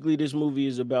basically this movie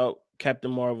is about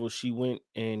Captain Marvel. She went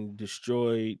and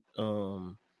destroyed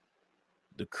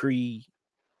the Kree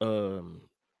um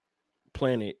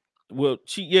planet. Well,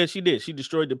 she did. She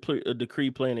destroyed the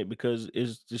Kree planet because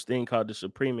it's this thing called the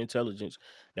Supreme Intelligence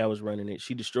that was running it.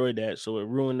 She destroyed that, so it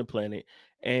ruined the planet.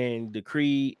 And the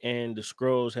Kree and the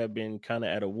Skrulls have been kind of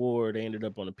at a war. They ended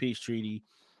up on a peace treaty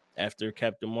after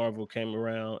Captain Marvel came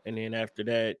around, and then after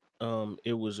that,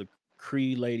 it was a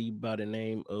Kree lady by the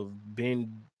name of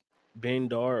Ben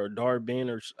Dar or Dar Ben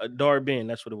or Dar Ben.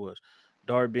 That's what it was,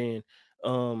 Dar Ben.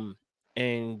 Um,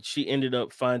 and she ended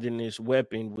up finding this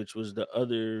weapon, which was the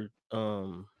other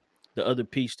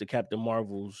piece to Captain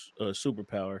Marvel's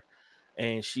superpower,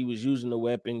 and she was using the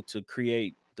weapon to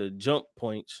create the jump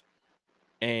points.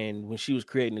 And when she was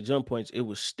creating the jump points, it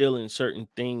was stealing certain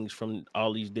things from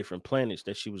all these different planets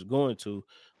that she was going to,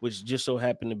 which just so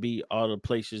happened to be all the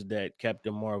places that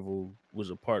Captain Marvel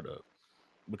was a part of.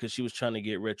 Because she was trying to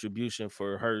get retribution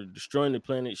for her destroying the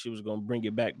planet, she was going to bring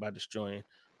it back by destroying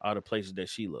all the places that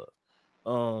she loved.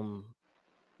 Um,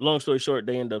 Long story short,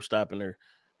 they end up stopping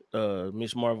her.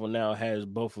 Miss Marvel now has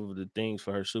both of the things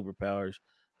for her superpowers.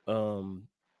 Um,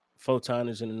 Photon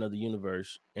is in another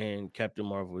universe, and Captain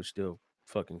Marvel is still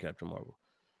fucking Captain Marvel.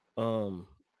 Um,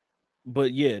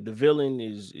 but yeah, the villain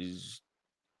is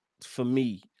for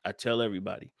me. I tell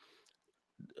everybody,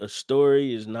 a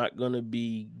story is not gonna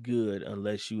be good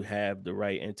unless you have the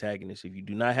right antagonist. If you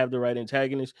do not have the right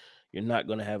antagonist, you're not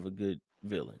gonna have a good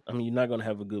villain. I mean, you're not gonna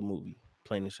have a good movie,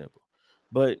 plain and simple.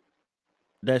 But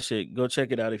that's it. Go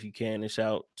check it out if you can. It's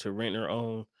out to rent or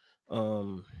own.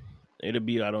 Um, it'll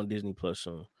be out on Disney Plus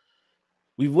soon.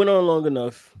 We've went on long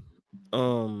enough.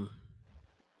 Um,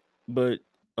 but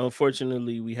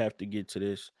unfortunately, we have to get to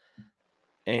this.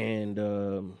 And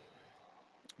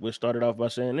we'll start it off by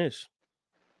saying this.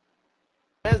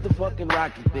 Where's the fucking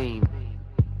Rocky theme?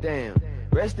 Damn.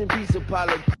 Rest in peace,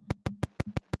 Apollo.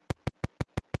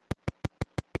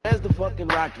 Where's the fucking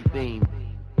Rocky theme?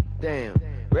 Damn.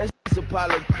 Rest in peace,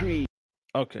 Apollo Creed.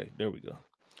 Okay, there we go.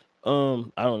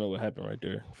 I don't know what happened right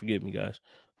there. Forgive me, guys.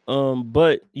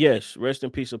 But yes, rest in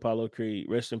peace, Apollo Creed.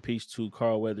 Rest in peace to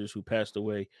Carl Weathers, who passed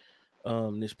away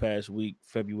this past week,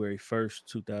 February 1st,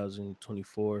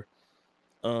 2024.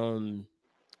 Um,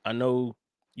 I know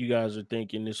you guys are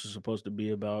thinking this is supposed to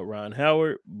be about Ron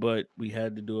Howard, but we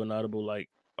had to do an audible, like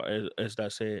as I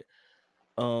said,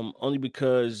 only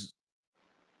because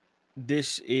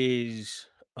this is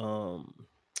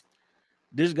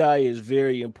this guy is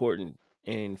very important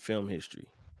in film history,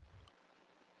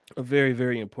 a very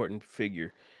very important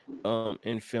figure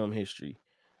in film history.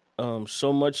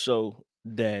 So much so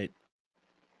that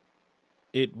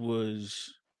it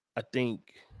was, I think,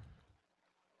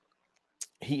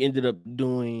 he ended up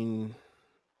doing.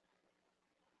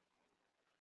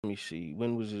 Let me see.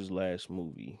 When was his last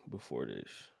movie before this?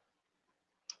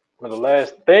 Well, the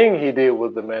last thing he did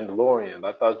was The Mandalorian.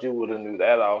 I thought you would have knew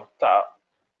that off top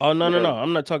Oh no no because no!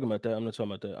 I'm not talking about that. I'm not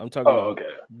talking about that. I'm talking oh about okay.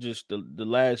 just the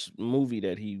last movie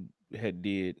that he had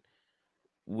did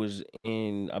was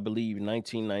in, I believe,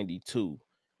 1992,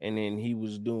 and then he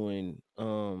was doing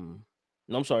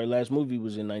no, I'm sorry, last movie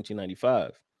was in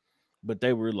 1995, but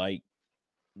they were like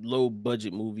low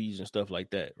budget movies and stuff like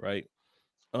that, right?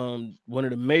 One of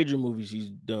the major movies he's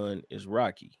done is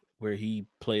Rocky, where he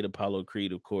played Apollo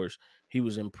Creed. Of course, he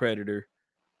was in Predator.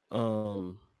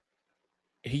 Um,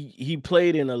 he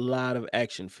played in a lot of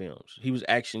action films. He was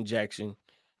Action Jackson,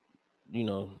 you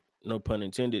know, no pun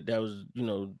intended. That was,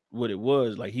 what it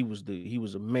was. Like he was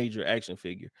a major action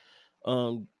figure.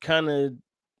 Kind of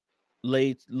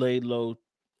laid low.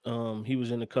 He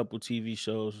was in a couple TV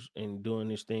shows and doing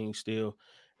this thing still.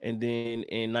 And then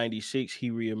in '96, he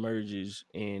reemerges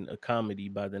in a comedy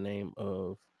by the name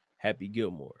of Happy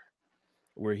Gilmore,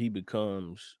 where he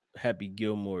becomes Happy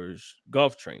Gilmore's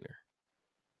golf trainer.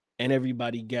 and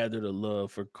everybody gathered a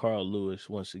love for Carl Lewis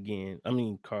once again. I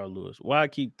mean, Carl Lewis. Why I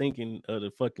keep thinking of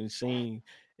the fucking scene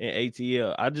in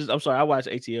ATL? I'm sorry, I watched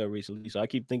ATL recently, so I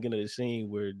keep thinking of the scene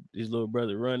where his little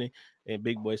brother running and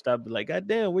Big Boy stopped like, God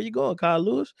damn, where you going, Carl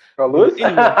Lewis? Carl But Lewis?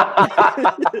 anyway,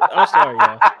 I'm sorry,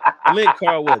 y'all. I meant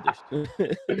Carl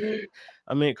Weathers.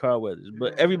 I meant Carl Weathers.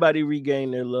 But everybody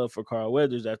regained their love for Carl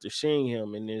Weathers after seeing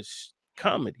him in this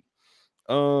comedy.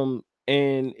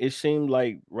 And it seemed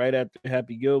like right after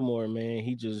Happy Gilmore, man,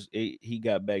 he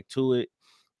got back to it.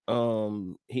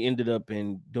 He ended up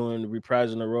in doing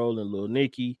reprising the role in Lil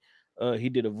Nicky. He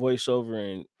did a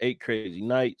voiceover in 8 Crazy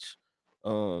Nights.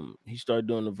 He started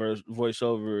doing the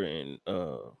voiceover in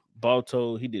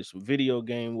Balto. He did some video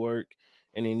game work,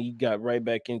 and then he got right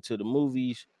back into the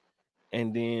movies.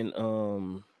 And then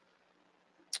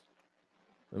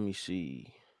let me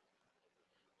see.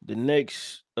 The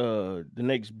next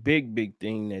big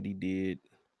thing that he did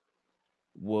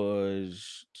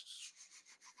was,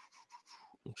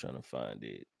 I'm trying to find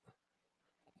it.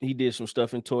 He did some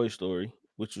stuff in Toy Story,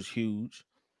 which was huge.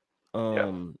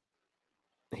 Yeah.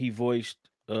 He voiced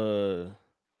let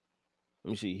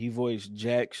me see, he voiced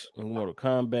Jax in Mortal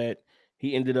Kombat.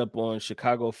 He ended up on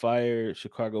Chicago Fire,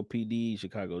 Chicago PD,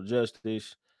 Chicago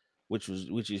Justice, which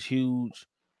is huge.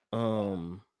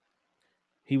 Um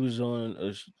he was on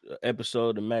a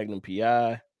episode of Magnum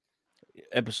PI,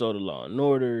 episode of Law and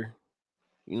Order.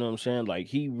 You know what I'm saying? Like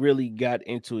he really got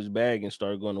into his bag and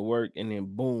started going to work, and then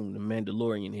boom, the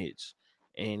Mandalorian hits,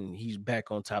 and he's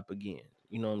back on top again.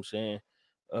 You know what I'm saying?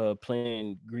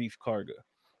 Playing Grief Karga,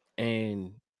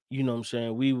 and you know what I'm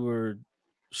saying. We were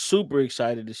super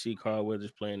excited to see Carl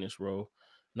Weathers playing this role.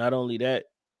 Not only that,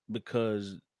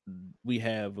 because we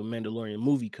have a Mandalorian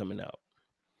movie coming out,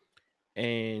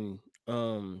 and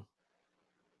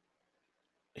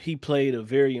he played a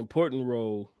very important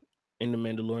role in the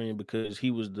Mandalorian because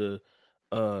he was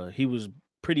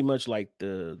pretty much like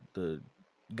the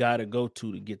guy to go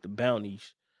to get the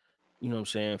bounties, you know what I'm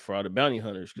saying, for all the bounty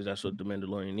hunters, because that's what the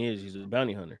Mandalorian is. He's a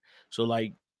bounty hunter. So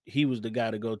like he was the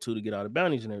guy to go to get all the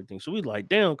bounties and everything. So we like,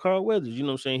 damn, Carl Weathers, you know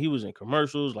what I'm saying? He was in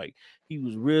commercials, like he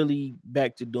was really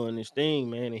back to doing this thing,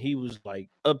 man, and he was like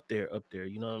up there,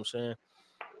 you know what I'm saying?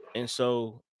 And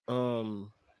so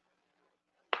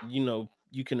you know,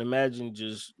 you can imagine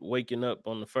just waking up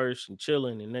on the first and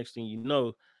chilling, and next thing you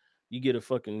know, you get a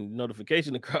fucking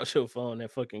notification across your phone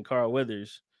that fucking Carl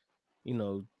Weathers, you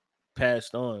know,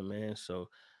 passed on, man. So,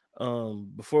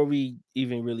 before we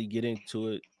even really get into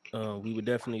it, we would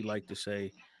definitely like to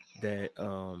say that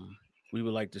we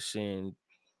would like to send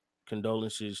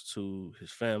condolences to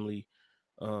his family,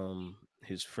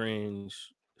 his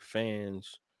friends,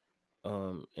 fans,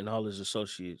 and all his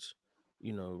associates.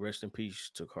 You know, rest in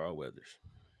peace to Carl Weathers.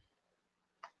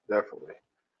 Definitely.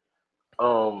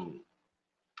 Um,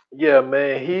 yeah,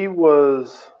 man, he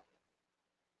was.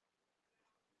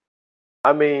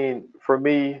 I mean, for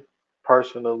me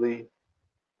personally,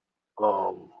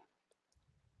 um,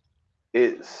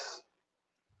 it's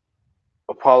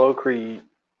Apollo Creed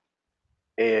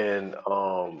and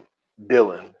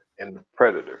Dylan and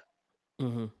Predator.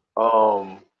 Mm-hmm.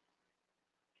 Um,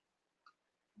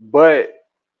 but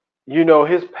you know,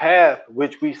 his path,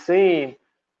 which we seen,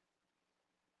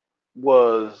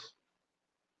 was,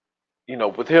 you know,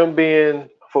 with him being a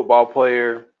football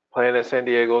player, playing at San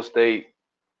Diego State,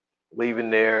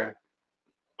 leaving there,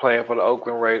 playing for the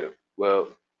Oakland Raiders. Well,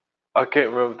 I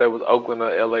can't remember if that was Oakland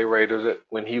or LA Raiders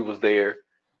when he was there.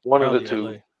 One of the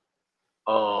Probably two.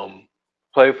 LA.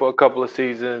 Played for a couple of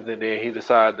seasons, and then he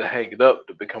decided to hang it up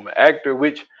to become an actor,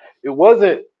 which it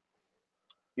wasn't,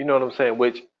 you know what I'm saying,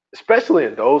 which especially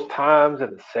in those times in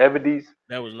the 70s,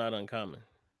 That was not uncommon.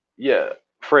 yeah,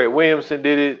 Fred Williamson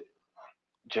did it,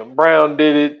 Jim Brown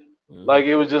did it. Mm-hmm. Like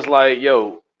it was just like,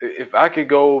 yo, if I could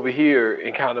go over here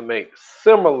and kind of make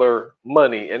similar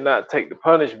money and not take the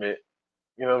punishment,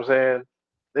 you know what I'm saying?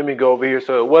 Let me go over here.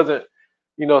 So it wasn't,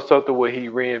 you know, something where he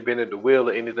reinvented the wheel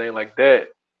or anything like that.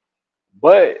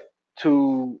 But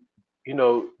to, you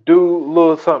know, do a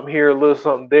little something here, a little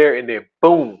something there, and then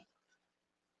boom,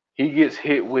 he gets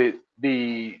hit with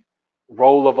the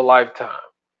role of a lifetime.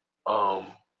 Um,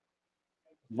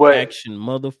 but Action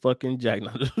motherfucking Jack.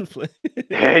 No, just play.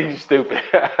 you stupid.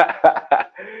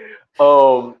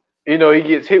 You know, he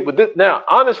gets hit with this. Now,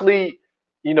 honestly,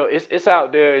 you know, it's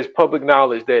out there, it's public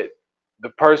knowledge that the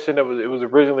person that was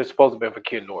originally supposed to be for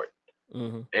Ken Norton.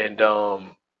 Mm-hmm.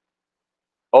 And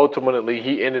ultimately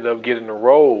he ended up getting the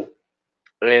role.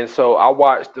 And so I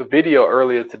watched the video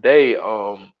earlier today.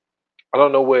 I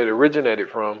don't know where it originated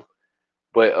from,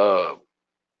 but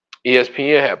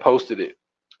ESPN had posted it,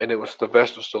 and it was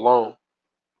Sylvester Stallone.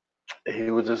 And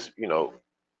he was just, you know,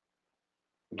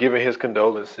 giving his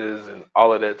condolences and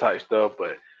all of that type stuff,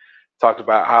 but talked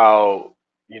about how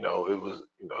it was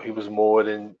he was more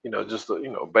than just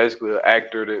basically an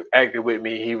actor that acted with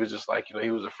me. He was just like he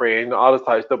was a friend, all this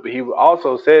type of stuff. But he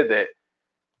also said that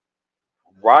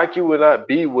Rocky would not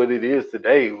be what it is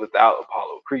today without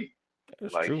Apollo Creed.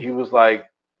 That's Like true. he was like,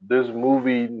 this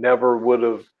movie never would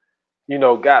have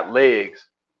got legs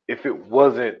if it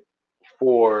wasn't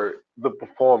for the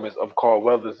performance of Carl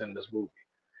Weathers in this movie.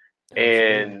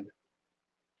 Absolutely. And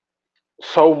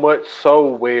so much so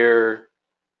where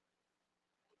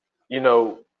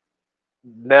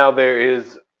now there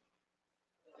is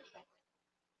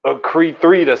a Creed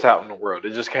 3 that's out in the world.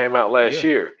 It just came out last Yeah.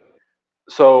 year.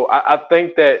 So I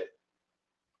think that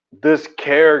this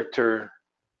character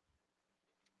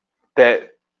that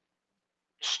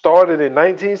started in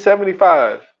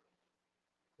 1975,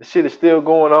 the shit is still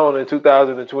going on in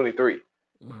 2023.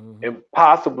 Mhm. And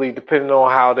possibly depending on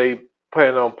how they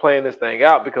plan on playing this thing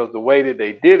out, because the way that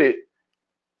they did it,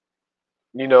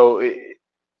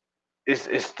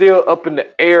 it's still up in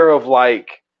the air of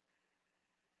like,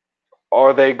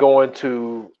 are they going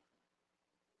to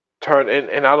turn,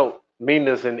 and I don't mean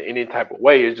this in any type of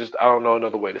way, it's just I don't know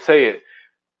another way to say it.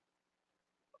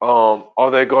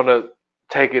 Are they gonna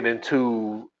take it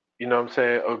into, what I'm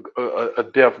saying, a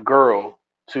deaf girl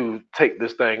to take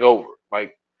this thing over?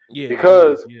 Like, Yeah.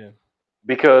 because Yeah.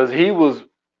 because he was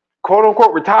quote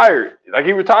unquote retired. Like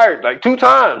he retired like 2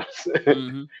 times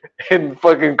Mm-hmm. in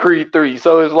fucking Creed 3.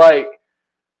 So it's like,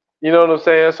 you know what I'm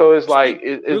saying? So it's like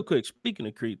Real quick, speaking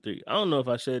of Creed 3, I don't know if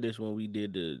I said this when we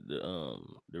did the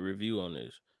review on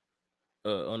this,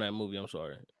 on that movie. I'm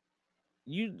sorry.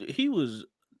 He was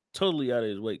totally out of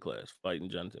his weight class fighting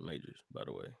Jonathan Majors, by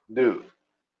the way. dude,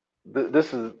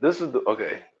 this is the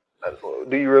okay.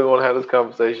 Do you really want to have this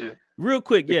conversation? Real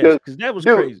quick, yes, Because, because that was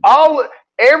dude, crazy.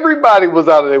 everybody was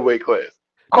out of their weight class.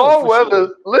 No, Carl for Weathers,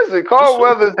 sure. listen, Carl For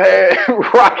sure. Weathers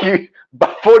had Rocky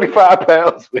by 45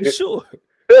 pounds. For Man. sure.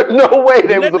 There's no way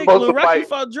they When were that nigga, supposed when to Rocky fight.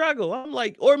 fought Drago, I'm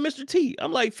like, or Mr. T,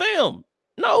 I'm like, fam,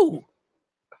 no.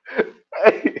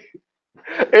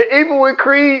 And even when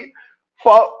Creed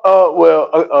fought,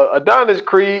 Adonis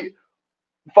Creed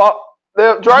fought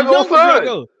The Drago's younger son.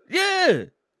 Drago. Yeah.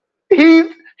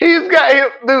 He's got him,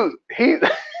 dude.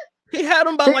 He had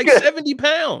him by He like got- 70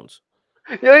 pounds.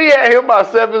 he had him by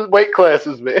 7 weight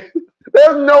classes, man.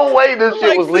 There's no way this I'm shit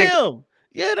like, was legal. fam,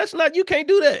 yeah, that's not, you can't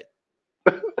do that.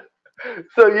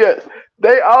 So yes,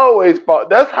 they always fought.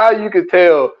 That's how you could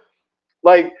tell.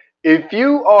 Like, if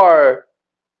you are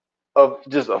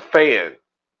just a fan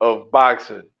of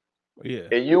boxing Yeah.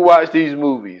 and you watch these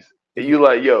movies and you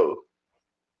like, yo,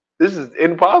 this is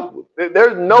impossible.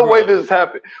 There's no way this has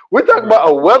happened. We're talking about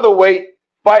a welterweight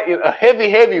fighting a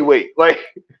heavyweight. Like,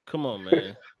 Come on,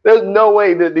 man. there's no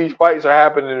way that these fights are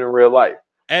happening in real life.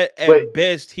 At But-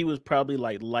 best, he was probably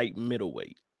like light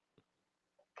middleweight.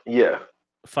 Yeah.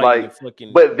 Fighting Like, a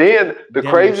fucking But then the damn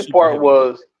near crazy super part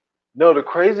heavyweight. the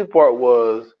crazy part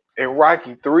was in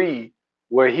Rocky 3,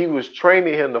 where he was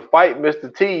training him to fight Mr.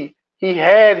 T, he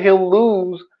had him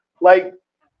lose like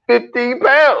 15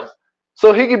 pounds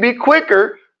so he could be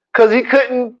quicker, because he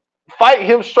couldn't fight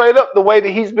him straight up the way that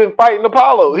he's been fighting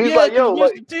Apollo. He's like, yo,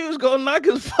 Mr. T was gonna knock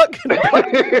his fucking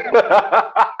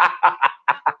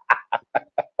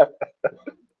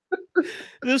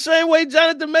the same way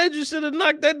Jonathan Majors should have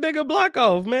knocked that nigga block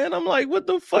off, man. I'm like, what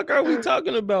the fuck are we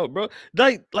talking about, bro?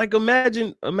 Like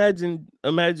imagine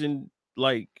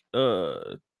like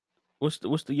what's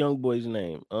the young boy's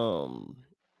name?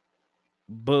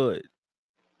 Bud.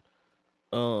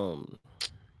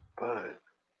 But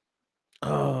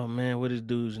Oh man, what is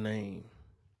dude's name?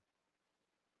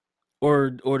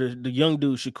 Or the young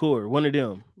dude Shakur, one of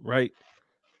them, right?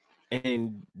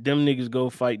 And them niggas go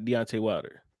fight Deontay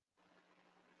Wilder.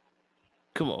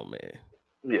 Come on, man.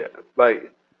 yeah,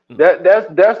 like that's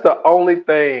the only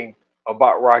thing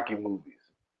about Rocky movies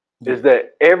is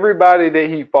that everybody that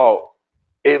he fought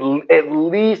at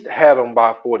least had him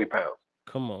by 40 pounds.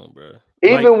 Come on, bro.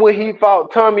 Even when he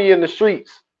fought Tommy in the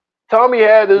streets, Tommy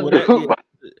had this dude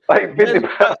like 50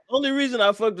 pounds. Only reason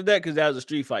I fucked with that because that was a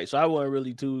street fight, so I wasn't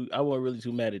really too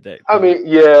mad at that. I mean,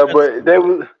 yeah, but they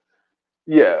was,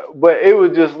 yeah, but it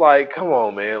was just like, come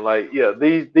on, man, like, yeah,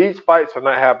 these fights are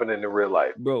not happening in real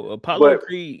life, bro. Apollo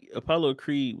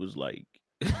Creed was like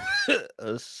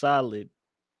a solid,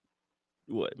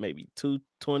 what, maybe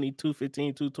 220,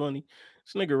 215, 220.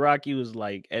 This nigga Rocky was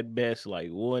like at best like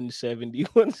 170,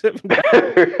 170.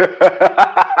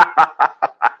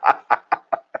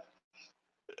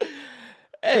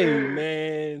 Hey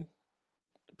man,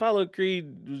 Apollo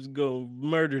Creed was gonna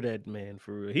murder that man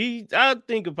for real. I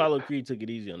think Apollo Creed took it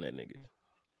easy on that nigga.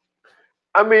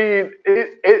 I mean,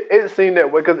 it seemed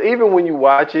that way because even when you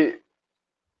watch it,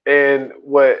 and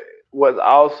what was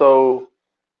also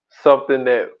something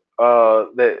that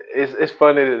that it's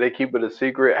funny that they keep it a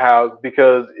secret. How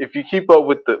because if you keep up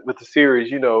with the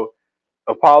series, you know,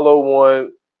 Apollo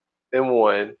won.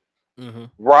 Mm-hmm.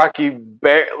 Rocky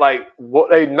like what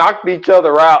they knocked each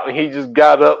other out, and he just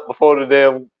got up before the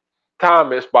damn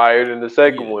time expired in the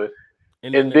second Yeah. one,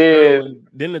 And then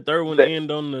and the third one the,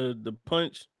 end on the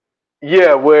punch.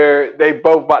 yeah, where they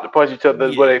both about to punch each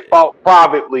other, where Yeah. they fought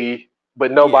privately,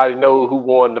 but Yeah. nobody know who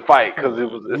won the fight Come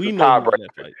because on. it's We a know who won that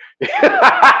tiebreaker. fight.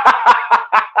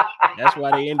 That's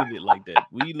why they ended it like that.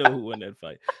 We know who won that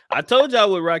fight. I told y'all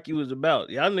what Rocky was about.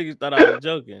 Y'all niggas thought I was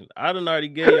joking. I done already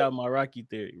gave y'all my Rocky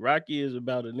theory. Rocky is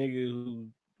about a nigga who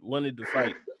wanted to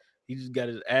fight. He just got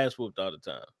his ass whooped all the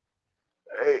time.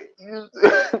 Hey,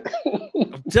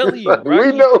 I'm telling you, Rocky.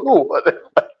 we know who won that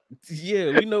fight.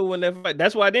 Yeah, we know when that fight.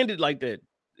 That's why it ended like that.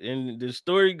 And the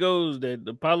story goes that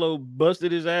Apollo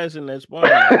busted his ass in that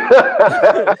sparring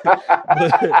match.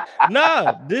 But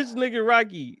nah, this nigga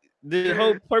Rocky, the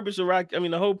whole purpose of Rocky, I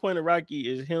mean, the whole point of Rocky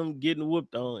is him getting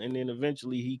whooped on, and then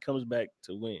eventually he comes back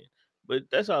to win. But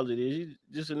that's all it is. He's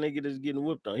just a nigga that's getting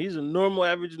whooped on. He's a normal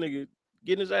average nigga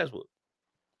getting his ass whooped.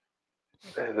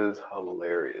 That is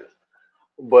hilarious.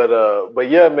 But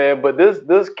yeah, man. But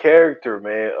this character,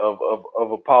 man,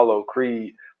 of Apollo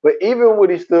Creed. But even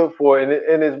what he stood for, and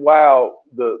it's wild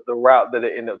the route that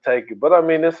it ended up taking. But I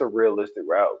mean, it's a realistic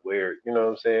route where you know what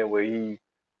I'm saying, where he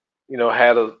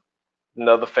had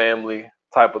another family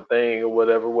type of thing or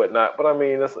whatever, whatnot. But I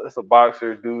mean, it's a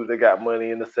boxer dude that got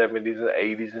money in the 70s and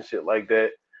 80s and shit like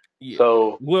that. Yeah.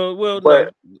 So, Well,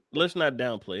 but no, let's not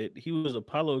downplay it. He was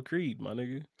Apollo Creed, my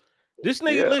nigga. This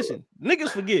nigga, yeah, listen, niggas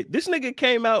forget. This nigga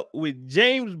came out with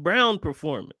James Brown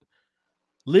performing,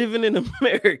 living in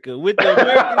America with the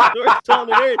American story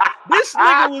telling and everything. This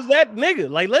nigga was that nigga.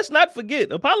 Like, let's not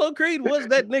forget, Apollo Creed was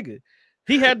that nigga.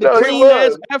 He had the no, he clean ass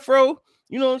was. afro.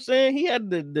 You know what I'm saying? He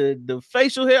had the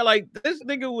facial hair. Like this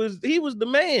nigga was the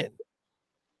man.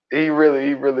 He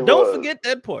really Don't was. forget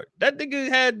that part. That nigga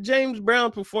had James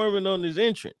Brown performing on his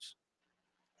entrance.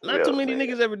 Not too Yeah, many man.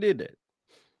 niggas ever did that.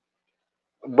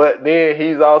 But then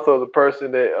he's also the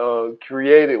person that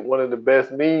created one of the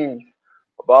best memes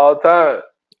of all time.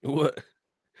 What?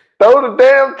 Throw the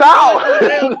damn towel.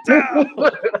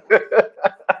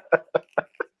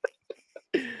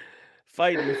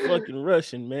 Fighting the fucking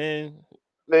Russian, man.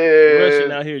 Man,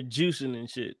 Russian out here juicing and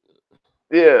shit.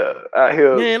 yeah, out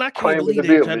here. Man, I can't claiming believe to they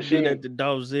be a tried to do machine. that to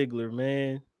Dolph Ziggler,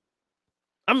 man.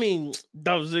 I mean,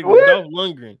 Dolph Ziggler, What? Dolph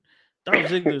Lundgren. Dolph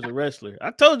Ziggler's a wrestler.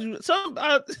 I told you some.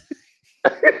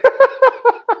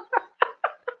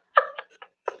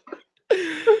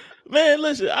 Man,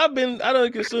 listen, I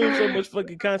don't consume so much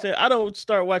fucking content. I don't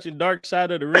start watching Dark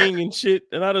Side of the Ring and shit,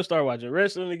 and I don't start watching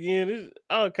wrestling again.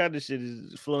 All kind of shit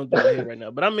is flowing through my head right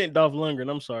now. But I meant Dolph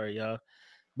Lundgren. I'm sorry, y'all.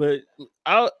 But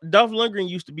Dolph Lundgren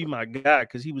used to be my guy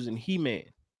because he was in He-Man.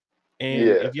 And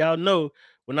Yeah. if y'all know,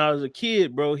 when I was a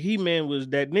kid, bro, He-Man was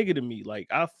that nigga to me. Like,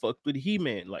 I fucked with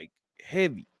He-Man, like,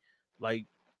 heavy. Like,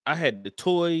 I had the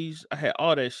toys. I had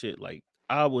all that shit. Like,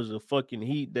 I was a fucking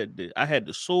I had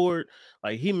the sword.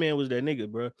 Like, He-Man was that nigga,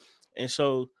 bro. And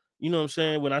so, you know what I'm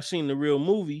saying? When I seen the real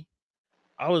movie,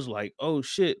 I was like, oh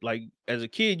shit. Like, as a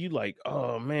kid, you like,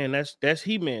 oh man, that's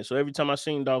He-Man. So every time I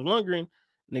seen Dolph Lundgren,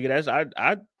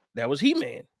 nigga, that was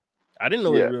He-Man. I didn't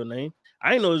know his real name.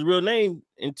 I didn't know his real name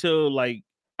until like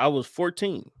I was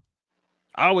 14.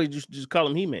 I always just call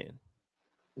him He-Man.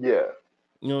 Yeah.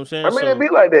 You know what I'm saying? I mean, it'd be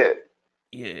like that.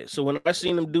 Yeah. So when I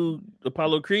seen him do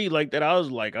Apollo Creed like that, I was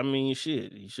like, I mean,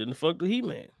 shit, he shouldn't have fucked with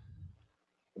He-Man.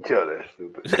 Yeah, that's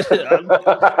stupid.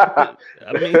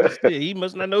 I mean, shit, he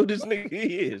must not know who this nigga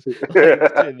is.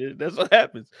 Like, shit, that's what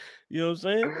happens. You know what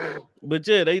I'm saying? But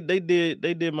yeah, they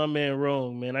did my man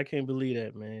wrong, man. I can't believe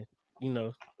that, man. You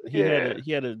know, he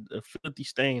had a filthy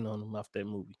stain on him off that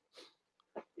movie.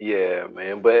 Yeah,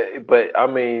 man. But I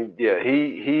mean, yeah,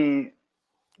 he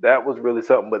that was really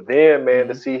something. But then, man,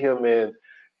 to see him in,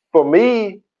 for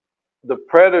me, The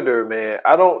Predator, man,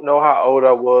 I don't know how old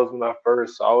I was when I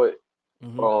first saw it.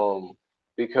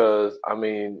 Because I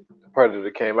mean, The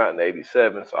Predator came out in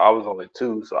 '87, so I was only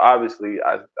 2. So obviously,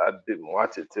 I didn't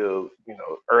watch it till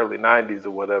early '90s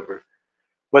or whatever.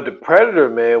 But The Predator,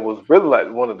 man, was really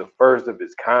like one of the first of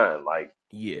its kind. Like,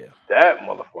 yeah, that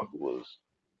motherfucker was.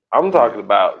 I'm talking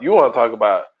about. You want to talk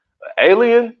about an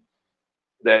alien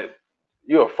that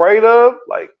you're afraid of?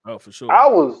 Like, oh, for sure. I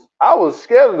was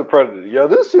scared of the Predator. Yo,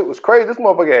 this shit was crazy. This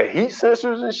motherfucker had heat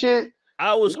sensors and shit.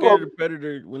 I was scared of the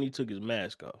Predator when he took his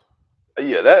mask off.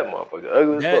 Yeah, that motherfucker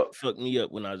ugly as fuck. That fucked me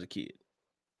up when I was a kid.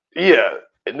 Yeah,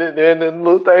 And then the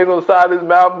little thing on the side of his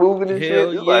mouth moving and shit.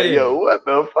 Hell It's like, yeah. yo, what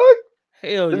the fuck?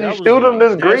 Hell Did yeah. I he was shoot him? like,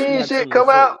 This that's green not shit trying to come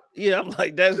fuck. out? Yeah, I'm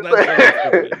like, that's not trying to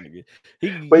fuck that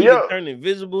nigga. But He yo, can turn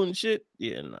invisible and shit.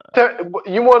 Yeah, nah.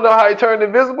 you want to know how he turned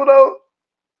invisible though?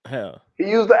 Hell, He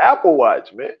used the Apple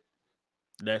Watch, man.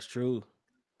 that's true.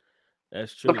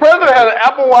 That's The true. president had an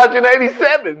Apple Watch in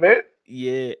 '87, man.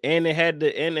 Yeah, and it had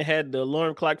the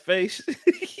alarm clock face.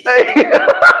 Hey.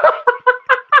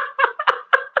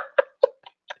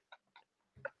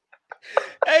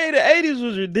 Hey, the 80s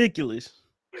was ridiculous.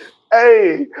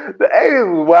 Hey, the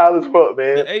 '80s was wild as fuck,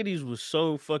 man. The 80s was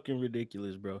so fucking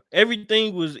ridiculous, bro.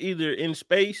 Everything was either in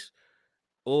space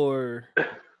or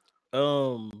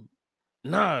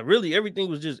nah, really everything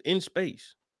was just in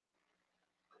space.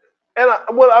 And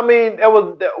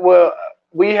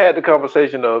we had the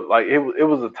conversation of like it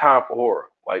was a time for horror.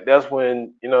 Like that's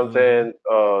when, you know what I'm saying,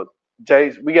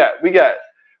 Jace, we got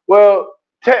well,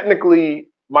 technically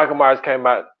Michael Myers came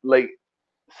out late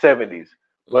 70s,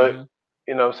 but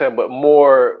you know what I'm saying, but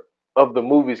more of the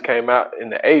movies came out in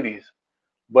the 80s.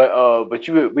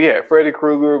 But we had Freddy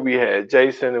Krueger, we had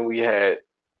Jason, and we had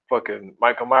fucking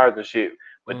Michael Myers and shit.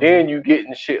 But then you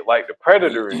getting shit like the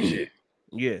Predator and shit.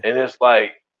 Yeah. And it's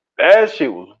like that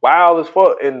shit was wild as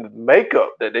fuck. And the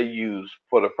makeup that they used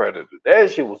for the Predator,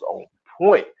 that shit was on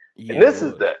point. Yeah, and this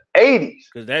is the 80s.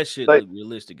 Because that shit like, looked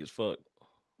realistic as fuck.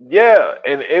 Yeah,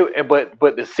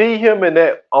 but to see him in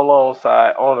that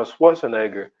alongside Arnold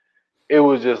Schwarzenegger, it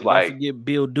was just like, don't forget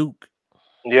Bill Duke.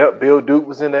 Yep, Bill Duke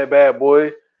was in that bad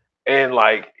boy, and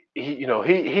like he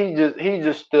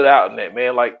just stood out in that,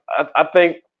 man. Like I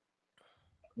think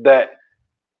that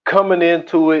coming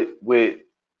into it with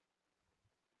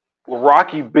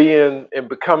Rocky being and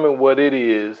becoming what it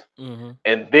is,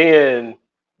 and then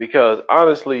because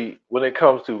honestly, when it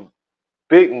comes to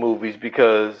big movies,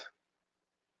 because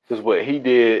what he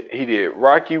did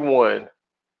Rocky 1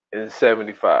 in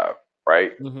 75,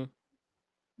 right?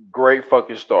 Great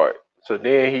fucking start. So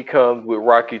then he comes with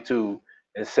Rocky 2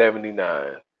 in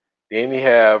 79. Then he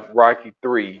have Rocky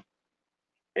 3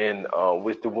 in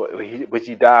which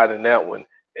he died in that one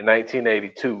in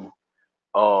 1982.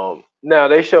 Now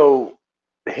they show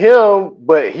him,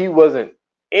 but he wasn't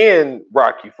in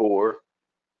Rocky 4,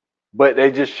 but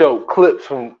they just showed clips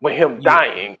from him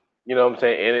dying, you know what I'm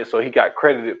saying? And so he got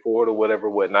credited for it or whatever,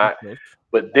 whatnot.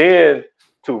 But then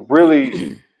to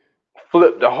really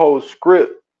flip the whole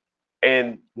script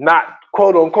and not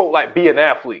quote unquote like be an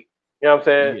athlete, you know what I'm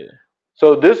saying? Yeah.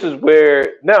 So this is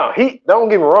where now he, don't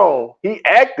get me wrong, he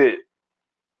acted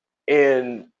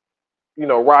in, you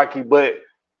know, Rocky, but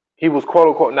he was quote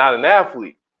unquote not an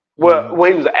athlete. Well,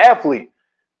 he was an athlete,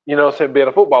 you know what I'm saying, being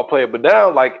a football player. But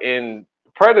now, like in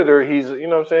Predator, he's, you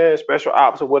know what I'm saying, special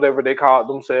ops or whatever they call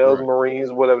themselves,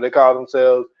 Marines, whatever they call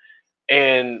themselves.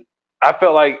 And I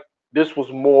felt like this was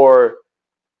more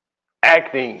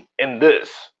acting in this.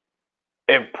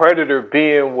 And Predator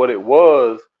being what it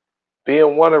was,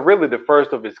 being one of really the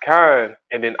first of its kind,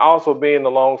 and then also being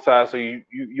alongside, so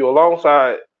you're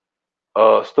alongside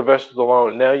Sylvester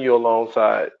Stallone, now you're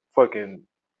alongside fucking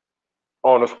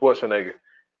Arnold Schwarzenegger,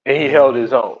 and he held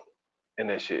his own in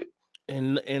that shit.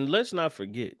 And let's not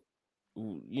forget,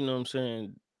 you know what I'm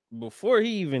saying, before he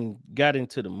even got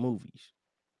into the movies,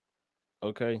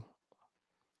 okay,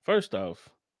 first off,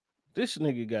 this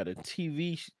nigga got a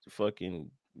TV fucking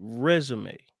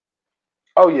resume.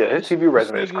 Oh yeah, his TV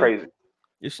resume is crazy.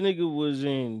 This nigga was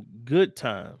in Good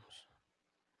Times.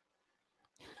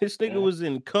 This nigga was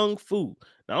in Kung Fu.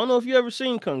 Now, I don't know if you ever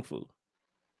seen Kung Fu,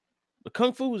 but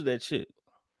Kung Fu was that shit.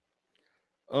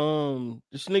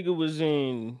 This nigga was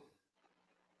in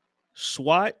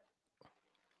SWAT,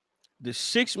 The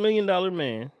 $6 Million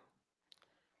Man.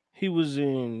 He was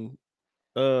in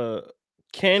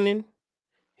Cannon.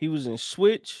 He was in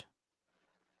Switch.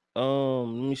 Let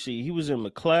me see. He was in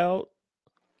McCloud.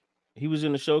 He was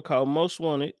in a show called Most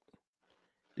Wanted.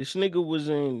 This nigga was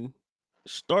in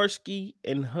Starsky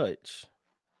and Hutch.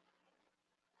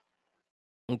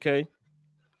 Okay.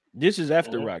 This is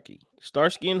after Rocky.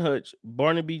 Starsky and Hutch,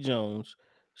 Barnaby Jones,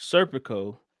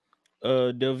 Serpico,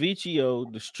 Del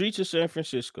Vecchio, The Streets of San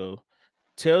Francisco,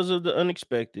 Tales of the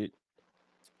Unexpected.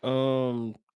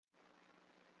 Let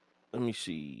me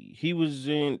see. He was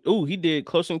in. He did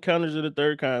Close Encounters of the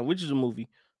Third Kind, which is a movie,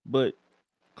 but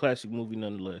classic movie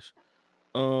nonetheless.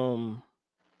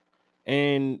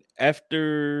 And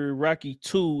after Rocky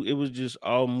 2, it was just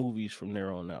all movies from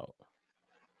there on out.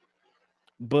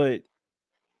 But,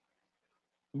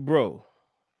 bro,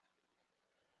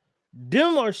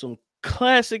 them are some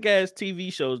classic ass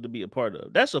TV shows to be a part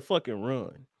of. That's a fucking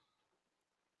run.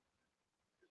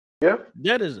 Yeah.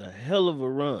 That is a hell of a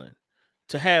run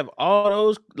to have all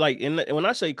those, like, and when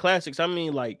I say classics, I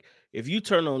mean like if you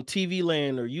turn on TV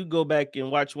Land or you go back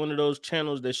and watch one of those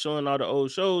channels that's showing all the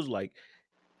old shows, like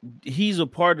he's a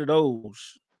part of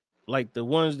those, like the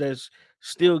ones that's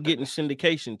still getting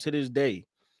syndication to this day.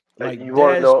 Like You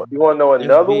want to know that's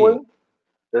another big. one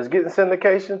that's getting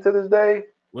syndication to this day?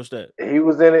 What's that? He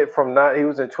was in it he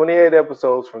was in 28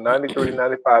 episodes from 93 to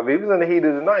 95. He was in the heat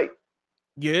of the night.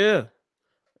 Yeah,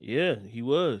 he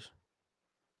was.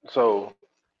 So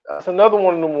that's another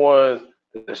one of them ones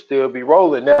that still be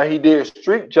rolling. Now he did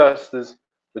Street Justice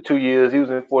for 2 years. He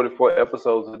was in 44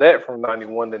 episodes of that from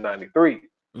 91 to 93.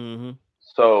 Mm-hmm.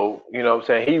 So, you know what I'm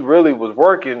saying? He really was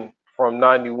working from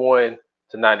 91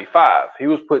 to 95. He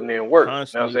was putting in work.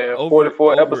 Constantly, You know what I'm saying? over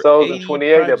 44 episodes and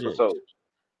 28 projects. episodes.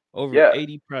 Over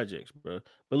 80 projects, bro.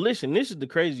 But listen, this is the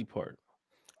crazy part.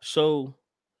 So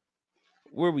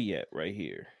where we at right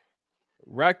here?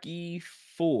 Rocky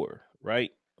 4,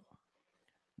 right?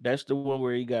 That's the one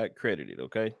where he got credited,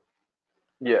 okay?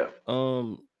 Yeah.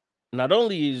 Not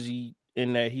only is he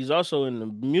in that, he's also in the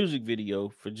music video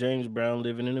for James Brown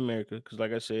Living in America, because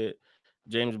like I said,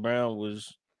 James Brown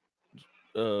was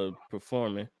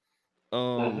performing.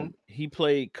 He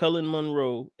played Cullen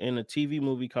Monroe in a TV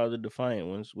movie called The Defiant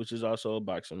Ones, which is also a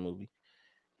boxing movie.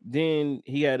 Then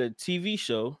he had a TV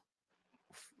show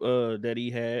that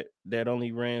he had that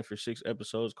only ran for 6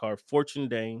 episodes called Fortune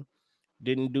Dame.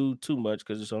 Didn't do too much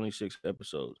because it's only 6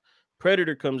 episodes.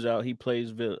 Predator comes out. He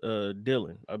plays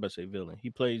Dylan. I about to say villain. He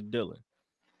plays Dylan.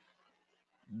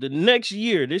 The next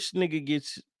year, this nigga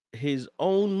gets his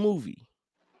own movie.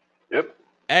 Yep.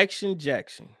 Action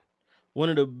Jackson. One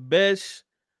of the best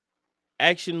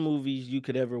action movies you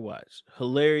could ever watch.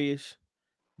 Hilarious.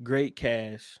 Great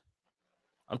cast.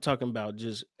 I'm talking about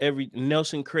just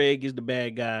Nelson Craig is the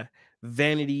bad guy.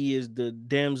 Vanity is the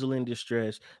damsel in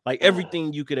distress. Like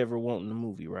everything you could ever want in the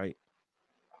movie, right?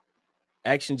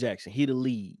 Action Jackson, he the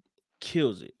lead,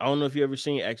 kills it. I don't know if you ever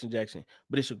seen Action Jackson,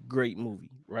 but it's a great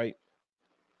movie, right?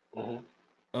 Does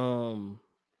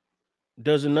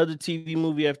another TV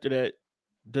movie after that,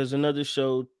 does another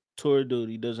show, Tour of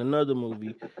Duty, does another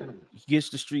movie, gets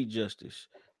the Street Justice,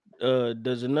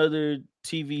 does another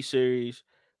TV series,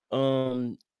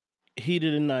 Heat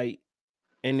of the Night,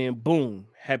 and then boom,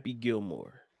 Happy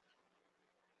Gilmore.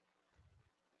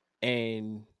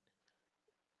 And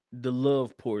the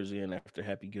love pours in after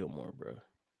Happy Gilmore, bro.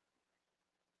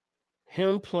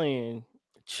 Him playing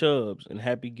Chubbs and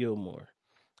Happy Gilmore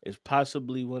is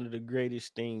possibly one of the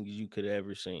greatest things you could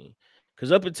ever seen.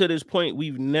 Because up until this point,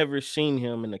 we've never seen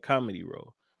him in a comedy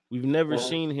role. We've never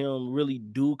seen him really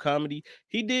do comedy.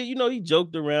 He did, he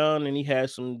joked around and he had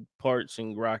some parts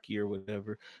in Rocky or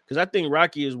whatever. Because I think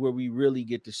Rocky is where we really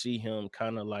get to see him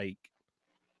kind of like,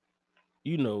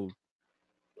 really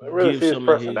see his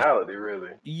personality,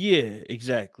 really. Yeah,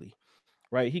 exactly.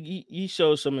 Right. He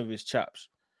shows some of his chops.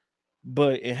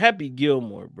 But in Happy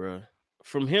Gilmore, bro,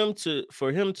 for him to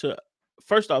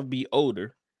first off be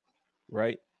older,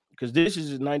 right? Because this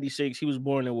is 96. He was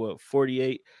born in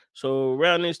 48. So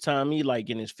around this time, he like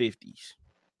in his 50s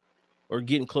or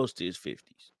getting close to his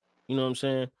 50s. You know what I'm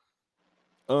saying?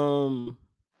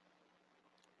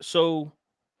 So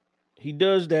he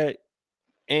does that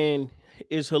and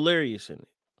is hilarious in it.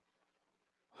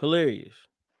 Hilarious.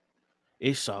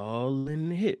 It's all in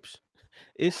the hips.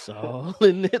 It's all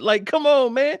in it. Like, come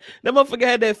on, man. That motherfucker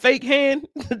had that fake hand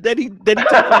that he took from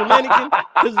the mannequin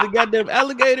because of the goddamn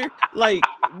alligator. Like,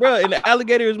 bro, and the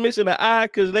alligator was missing an eye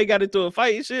because they got into a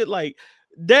fight and shit. Like,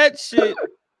 that shit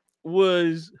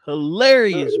was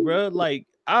hilarious, bro. Like,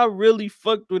 I really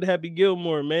fucked with Happy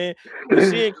Gilmore, man. But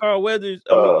seeing Carl Weathers,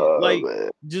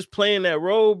 just playing that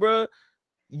role, bro,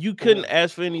 you couldn't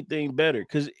ask for anything better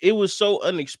because it was so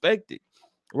unexpected.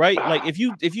 Right? Like if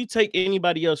you take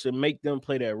anybody else and make them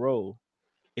play that role,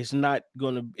 it's not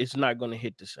gonna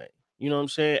hit the same. You know what I'm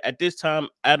saying? At this time,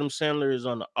 Adam Sandler is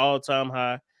on the all-time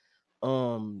high.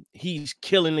 He's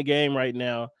killing the game right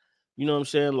now. You know what I'm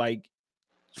saying? Like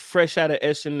fresh out of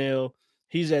SNL,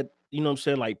 he's at,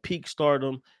 like peak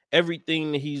stardom.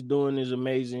 Everything that he's doing is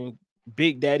amazing.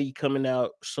 Big Daddy coming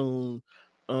out soon.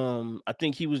 I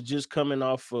think he was just coming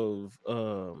off of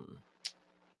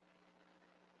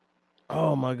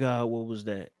oh my God, what was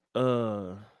that?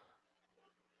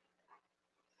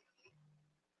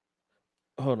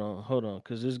 Hold on,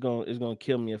 because it's gonna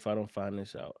kill me if I don't find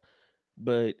this out.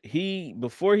 But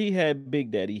before he had Big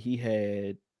Daddy, he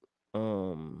had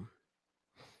You're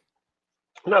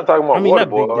not talking about not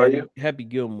Waterboy, Big are Daddy, you? Happy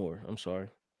Gilmore. I'm sorry.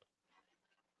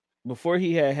 Before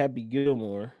he had Happy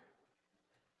Gilmore,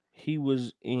 he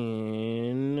was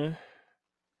in.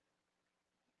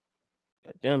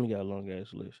 God damn, he got a long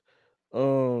ass list.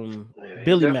 Yeah, he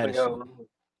Billy definitely got Madison.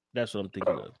 That's what I'm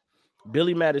thinking of.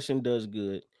 Billy Madison does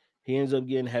good. He ends up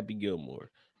getting Happy Gilmore.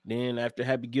 Then after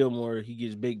Happy Gilmore, he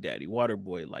gets Big Daddy,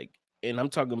 Waterboy. Like, and I'm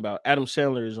talking about Adam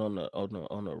Sandler is on the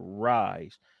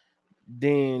rise.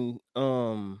 Then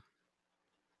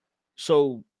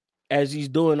so as he's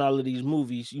doing all of these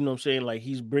movies, you know what I'm saying? Like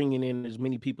he's bringing in as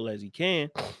many people as he can.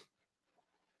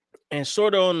 And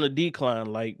sort of on the decline,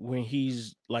 like when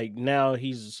he's like now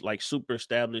he's like super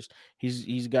established.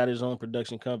 He's got his own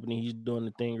production company. He's doing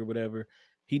the thing or whatever.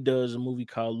 He does a movie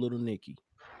called Little Nicky.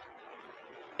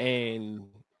 And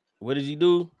what does he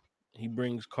do? He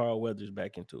brings Carl Weathers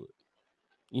back into it.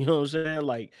 You know what I'm saying?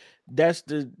 Like that's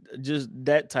just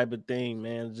that type of thing,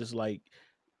 man. Just like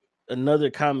another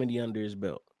comedy under his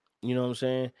belt. You know what I'm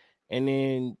saying? And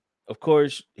then of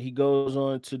course he goes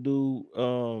on to do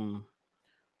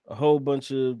a whole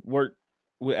bunch of work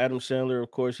with Adam Sandler.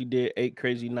 Of course, he did 8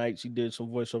 Crazy Nights. He did some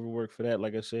voiceover work for that.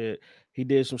 Like I said, he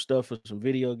did some stuff for some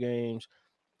video games.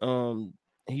 Um,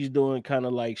 he's doing kind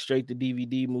of like straight to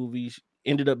DVD movies.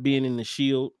 Ended up being in The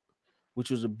Shield, which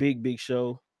was a big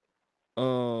show.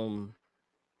 I'm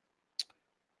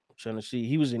trying to see.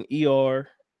 He was in ER,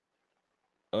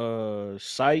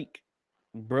 Psych,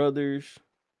 Brothers.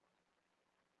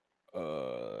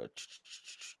 Uh,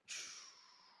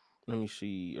 let me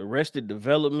see. Arrested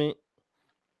Development.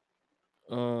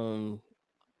 Um,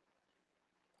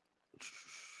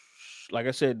 like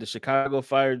I said, the Chicago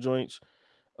Fire joints.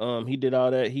 He did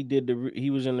all that. He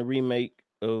was in the remake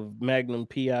of Magnum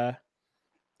PI.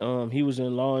 He was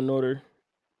in Law and Order,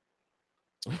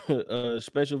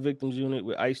 Special Victims Unit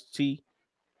with Ice-T.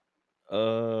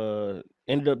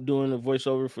 Ended up doing a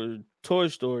voiceover for Toy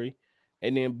Story,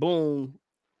 and then boom,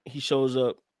 he shows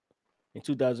up in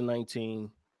 2019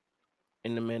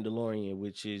 in The Mandalorian,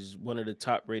 which is one of the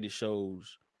top rated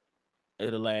shows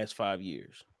of the last 5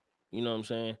 years. You know what I'm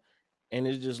saying? And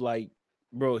it's just like,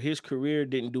 bro, his career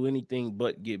didn't do anything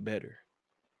but get better.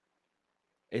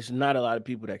 It's not a lot of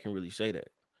people that can really say that.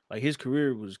 Like his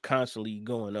career was constantly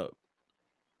going up,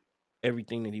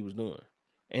 everything that he was doing,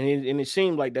 and it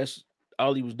seemed like that's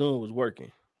all he was doing was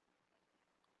working.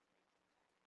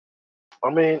 I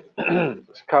mean,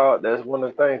 it's called. That's one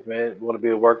of the things, man. You want to be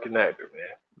a working actor,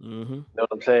 man. Mm-hmm. You know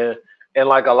what I'm saying? And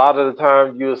like a lot of the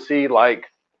time, you'll see like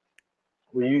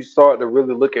when you start to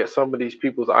really look at some of these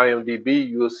people's IMDb,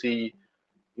 you'll see,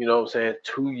 you know what I'm saying,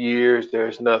 2 years,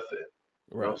 there's nothing.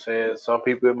 You know what I'm Right. saying? Some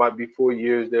people it might be 4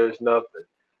 years, there's nothing.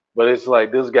 But it's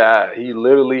like this guy, he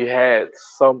literally had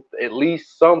at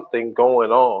least something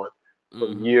going on from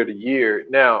Mm-hmm. year to year.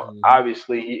 Now, Mm-hmm.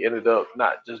 obviously he ended up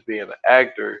not just being an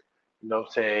actor, you know what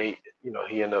I'm saying? You know,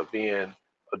 he ended up being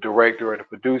a director and a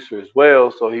producer as well.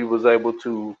 So he was able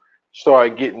to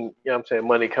start getting, you know what I'm saying,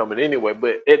 money coming anyway.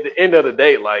 But at the end of the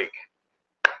day, like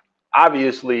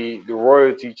obviously the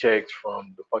royalty checks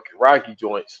from the fucking Rocky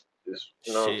joints is,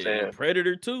 you know what I'm Shit, saying?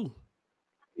 Predator too.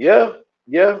 Yeah,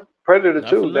 yeah. Predator Not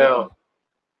for 2 nothing. now.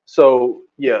 So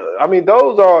yeah, I mean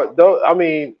those are those. I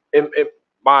mean, in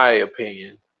my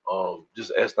opinion,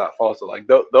 just S. Foster, like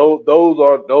those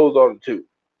are the two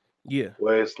Yeah.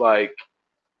 where it's like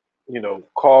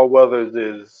Carl Weathers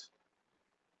is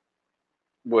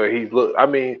where he's look. I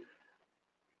mean,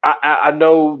 I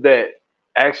know that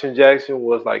Action Jackson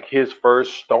was like his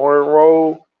first starring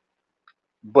role,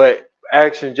 but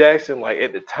Action Jackson like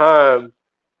at the time.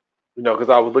 Because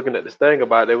I was looking at this thing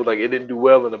about it, was like it didn't do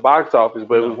well in the box office,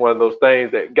 but it was No. one of those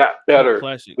things that got Cult better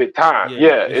classic. with time. Yeah,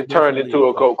 Yeah, it's it turned definitely a into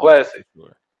a cult cult classic. for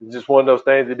sure. It's just one of those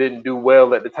things that didn't do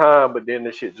well at the time, but then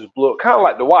the shit just blew up. Kind of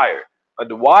like The Wire. Like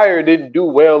The Wire didn't do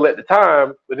well at the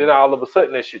time, but then Right. all of a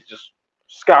sudden that shit just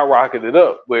skyrocketed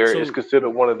up where it's So considered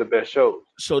one of the best shows.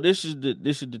 so this is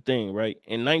the thing, right?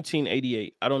 In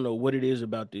 1988, I don't know what it is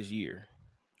about this year.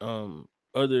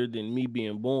 Other than me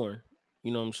being born,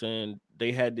 you know what I'm saying?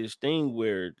 They had this thing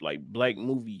where like black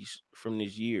movies from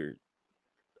this year,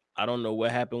 I don't know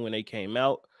what happened when they came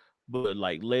out, but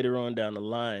like later on down the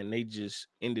line, they just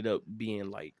ended up being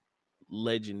like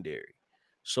legendary.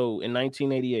 So in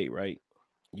 1988, right,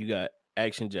 you got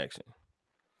Action Jackson,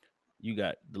 you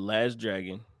got The Last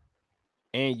Dragon,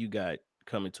 and you got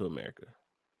Coming to America.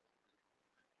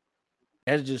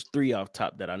 That's just three off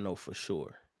top that I know for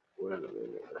sure. Wait a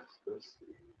minute. Let's see.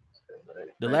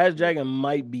 The Last Dragon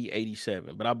might be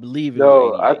 87, but I believe it was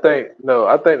No, 88.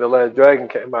 I think The Last Dragon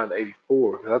came out in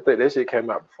 '84. I think that shit came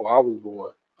out before I was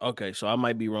born. Okay, so I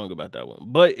might be wrong about that one.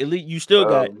 But at least you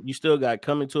still got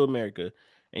Coming to America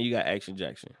and you got Action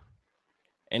Jackson.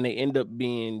 And they end up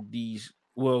being these,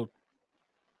 well,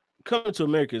 Coming to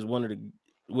America is one of the,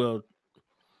 well,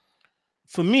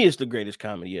 for me it's the greatest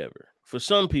comedy ever. for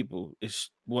some people, it's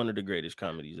one of the greatest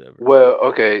comedies ever. Well,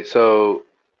 okay, so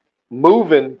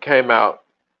Moving came out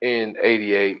in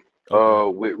 '88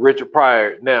 Okay. with Richard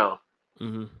Pryor. Now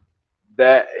Hmm.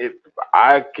 that if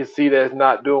I can see that's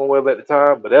not doing well at the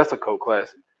time, but that's a cult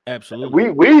classic.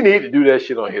 Absolutely. We need to do that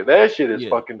shit on here. That shit is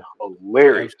Yeah, fucking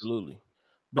hilarious. absolutely.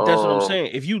 But that's what I'm Um,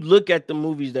 saying. If you look at the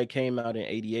movies that came out in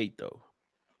 '88, though,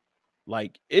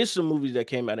 like it's some movies that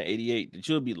came out in '88 that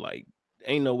you'll be like,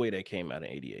 ain't no way that came out in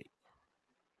 '88.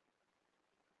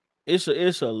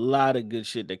 It's a lot of good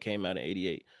shit that came out in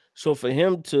 '88. So for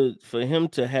him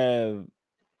to have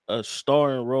a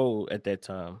starring role at that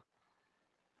time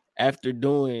after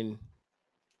doing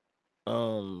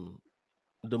um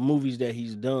the movies that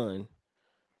he's done,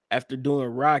 after doing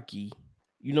Rocky,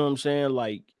 you know what I'm saying?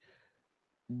 Like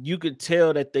you could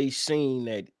tell that they seen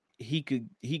that he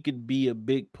could be a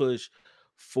big push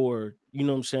for, you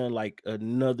know what I'm saying, like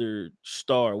another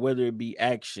star, whether it be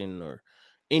action or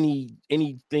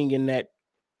anything in that,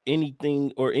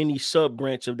 anything or any sub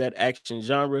branch of that action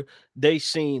genre. They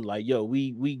seen like, yo,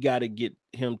 we got to get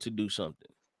him to do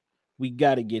something. We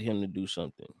got to get him to do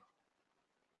something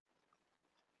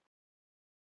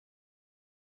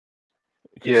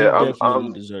because he yeah,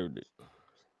 definitely deserved it.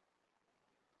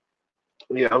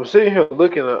 I'm sitting here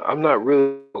looking at. I'm not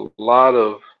really a lot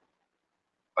of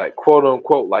like quote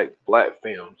unquote like black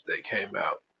films that came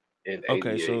out in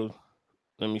Okay, '88. so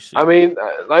let me I see. mean,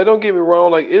 like don't get me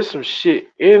wrong, like it's some shit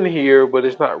in here, but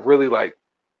it's not really like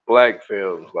black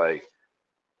films. Like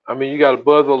I mean, you got a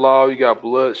Buzz of Law, you got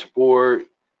Bloodsport.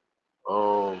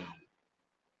 Um,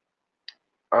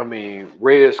 I mean,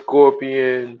 Red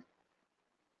Scorpion,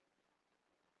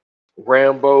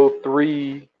 Rambo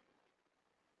 3.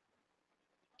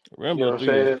 You know Rambo what I'm 3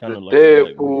 is saying? kind The of like a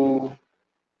black movie. Deadpool.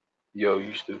 Yo,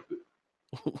 you stupid.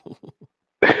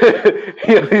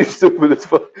 Yeah, you stupid as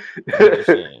fuck. I'm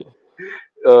just saying,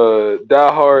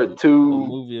 Die Hard a 2.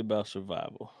 movie about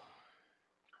survival.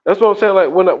 That's what I'm saying.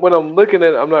 Like when I'm looking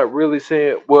at it, I'm not really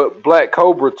saying what Black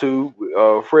Cobra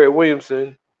 2, Fred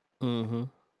Williamson, Mm-hmm.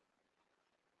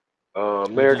 Which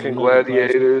is American another classic.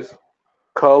 Gladiators,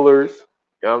 Colors.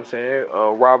 You know what I'm saying?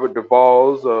 Robert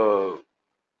Duvall's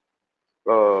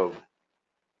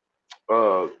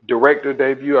uh, director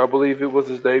debut. I believe it was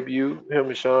his debut. Him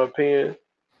and Sean Penn.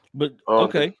 But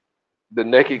Um, the, okay, the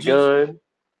Naked just Gun.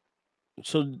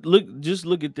 so just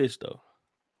look at this though.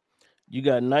 You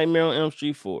got Nightmare on Elm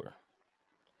Street 4.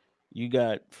 You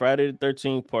got Friday the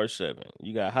 13th Part 7.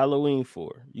 You got Halloween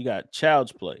 4. You got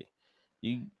Child's Play.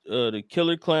 You the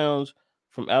Killer Clowns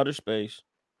from Outer Space.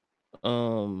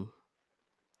 Um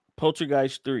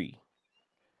Poltergeist 3,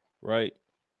 right?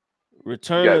 You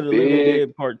Return of got the Living Big.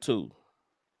 Dead Part 2.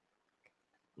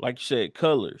 Like you said,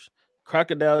 Colors.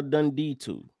 Crocodile Dundee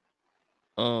 2.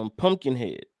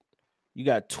 Pumpkinhead. You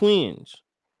got Twins.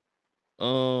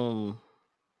 Um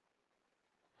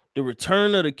The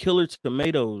Return of the Killer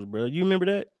Tomatoes, bro. You remember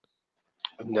that?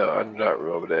 No, I do not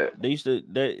remember that. They used to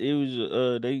that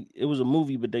it was a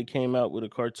movie, but they came out with a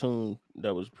cartoon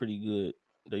that was pretty good.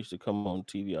 They used to come on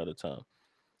TV all the time.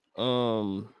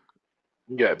 Um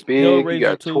You got Big. You Hellraiser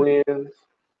got 2. Twins.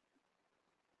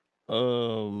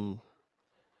 Um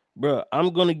bro,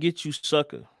 I'm gonna get you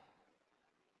sucker.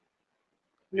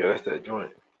 Yeah, that's that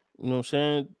joint. You know what I'm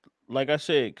saying? Like I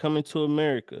said, Coming to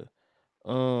America.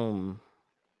 Um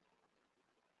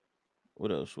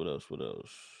what else? What else? What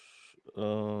else?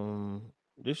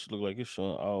 This look like it's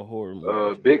showing all horror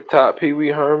movies. Big Top Pee Wee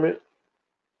Herman.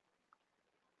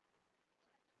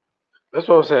 That's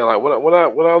what I'm saying. Like when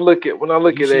I look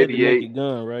You at said the '88, Naked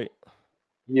Gun, right?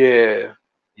 yeah,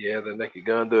 yeah, the Naked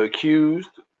Gun, The Accused,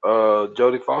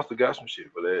 Jodie Foster got some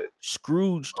shit for that.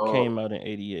 Scrooged Um, came out in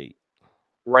 '88.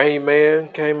 Rain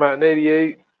Man came out in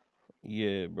 '88.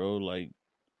 Yeah, bro. Like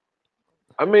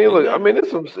I mean, it look, I got mean,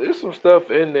 there's some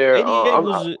stuff in there.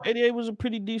 88 was a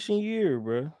pretty decent year,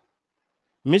 bro.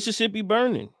 Mississippi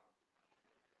Burning,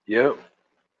 Yep,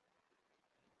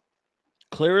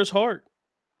 Clara's Heart.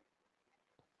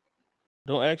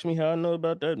 Don't ask me how I know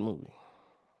about that movie.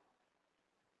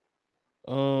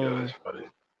 yeah, that's Um, funny.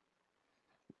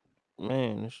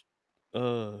 man,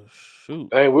 shoot.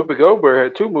 Hey, Whoopi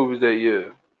Goldberg had two movies that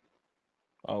year.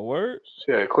 A word.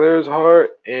 She had Claire's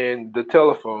Heart and The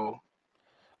Telephone.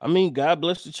 I mean, God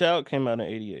Bless the Child came out in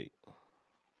 '88.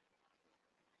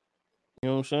 You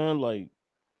know what I'm saying? Like,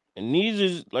 and these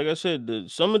is like I said,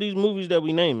 some of these movies that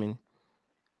we naming,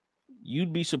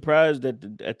 you'd be surprised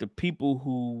at the people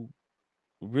who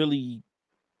really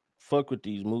fuck with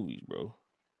these movies, bro.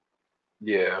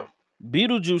 Yeah,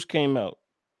 Beetlejuice came out.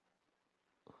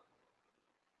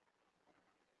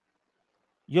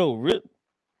 Yo,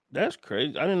 That's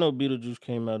crazy. I didn't know Beetlejuice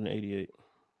came out in '88.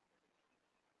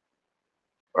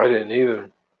 I didn't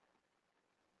either.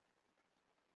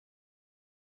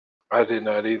 I did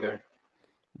not either.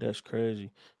 That's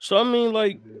crazy. So I mean,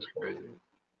 like, It's crazy.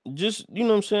 just you know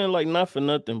what I'm saying, like, not for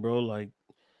nothing, bro. Like,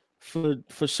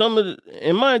 for some of the,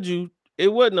 and mind you, it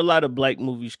wasn't a lot of black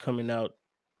movies coming out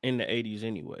in the '80s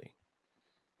anyway.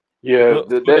 Yeah, But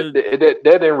that for that, the that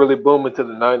that didn't really boom until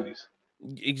the '90s.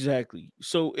 exactly,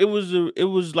 so it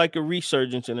was like a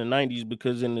resurgence in the '90s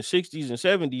because in the '60s and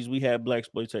 '70s we had black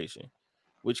exploitation,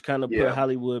 which kind of put Yeah,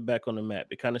 Hollywood back on the map.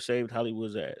 It kind of saved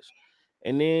Hollywood's ass.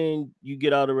 And then you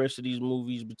get all the rest of these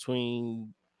movies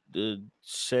between the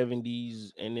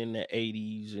 '70s and then the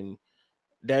 '80s, and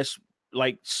that's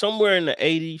like somewhere in the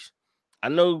 '80s. I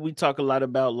know we talk a lot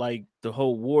about like the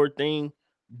whole war thing,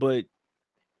 but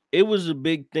it was a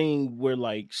big thing where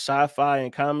like sci-fi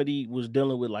and comedy was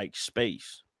dealing with like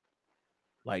space,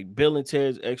 like Bill and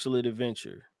Ted's Excellent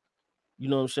Adventure. You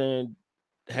know what I'm saying?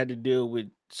 Had to deal with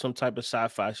some type of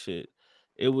sci-fi shit.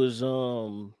 It was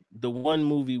the one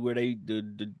movie where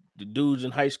the dudes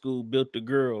in high school built the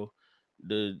girl.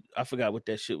 I forgot what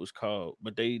that shit was called,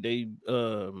 but they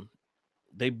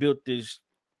built this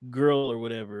girl or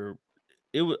whatever.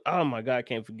 It was, oh my god, I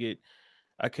can't forget.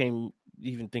 I can't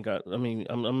even think. I mean,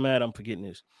 I'm mad. I'm forgetting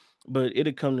this, but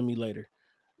it'll come to me later,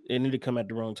 and it'll come at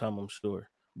the wrong time. I'm sure.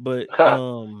 But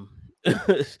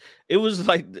it was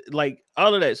like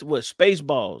all of that. What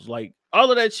Spaceballs? Like all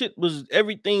of that shit was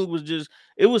everything was just.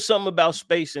 It was something about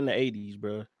space in the '80s,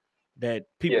 bro, that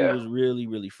people yeah. was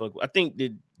really fuck with. I think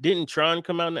didn't Tron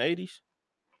come out in the '80s?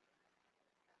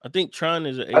 I think Tron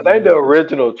is an I '80s think the movie.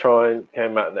 original Tron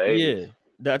came out in the '80s.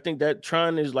 Yeah, I think that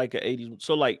Tron is like an '80s.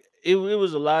 So like it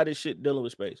was a lot of shit dealing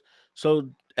with space. So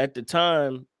at the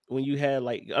time when you had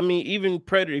like, I mean, even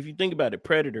Predator, if you think about it,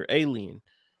 Predator, Alien,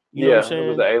 you know what I'm Yeah, it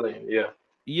was an saying? alien. Yeah,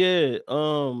 Yeah,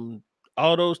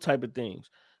 all those type of things.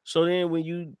 So then when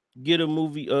you get a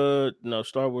movie, no,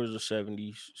 Star Wars was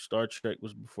 '70s, Star Trek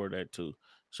was before that too.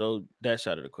 So that's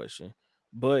out of the question.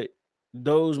 But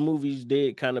those movies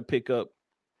did kind of pick up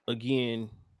again.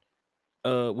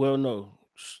 Well, no,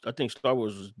 I think Star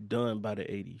Wars was done by the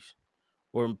 '80s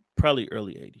or probably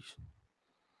early '80s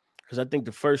because I think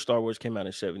the first Star Wars came out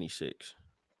in '76,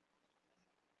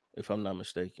 if I'm not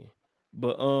mistaken.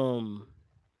 But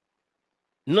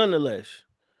nonetheless,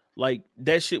 like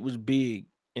that shit was big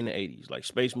in the '80s. Like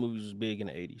space movies was big in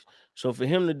the '80s. So for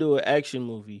him to do an action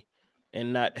movie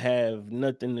and not have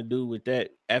nothing to do with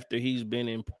that after he's been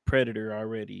in Predator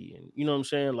already, and you know what I'm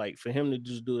saying, like for him to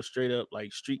just do a straight up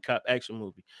like street cop action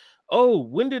movie. Oh,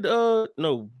 when did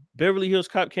no Beverly Hills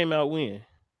Cop came out when?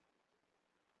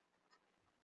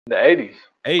 the '80s.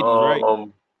 '80s, right?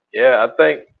 Um, yeah, I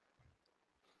think.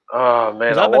 Oh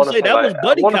Because man, I I was about to want to say say that like was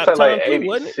buddy cop like time too,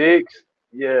 wasn't it? '86.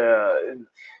 Yeah,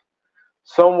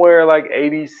 somewhere like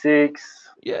 '86,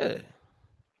 Yeah.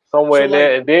 somewhere So in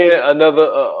there, like and then another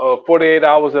 48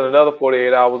 hours and another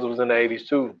 48 hours was in the '80s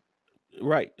too.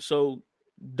 right. So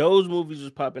those movies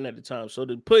was popping at the time. So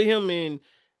to put him in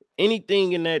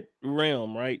anything in that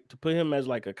realm, right? To put him as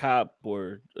like a cop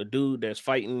or a dude that's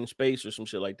fighting in space or some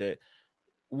shit like that,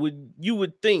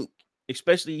 would think,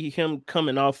 especially him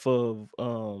coming off of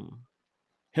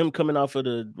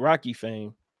the Rocky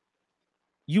fame,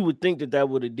 you would think that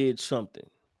would have did something.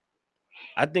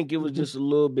 I think it was just a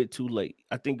little bit too late.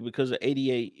 I think because of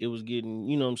 '88, it was getting,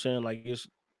 you know what I'm saying, like it's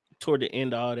toward the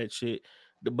end of all that shit.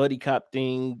 The buddy cop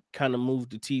thing kind of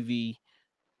moved to TV.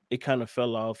 It kind of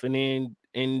fell off. And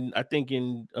then I think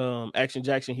in Action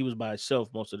Jackson, he was by himself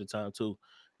most of the time too.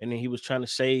 And then he was trying to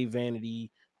save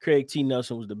Vanity. Craig T.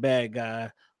 Nelson was the bad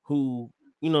guy who,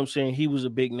 you know what I'm saying, he was a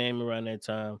big name around that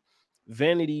time.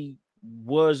 Vanity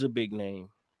was a big name.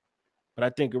 But I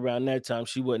think around that time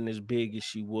she wasn't as big as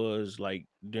she was like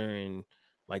during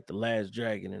like The Last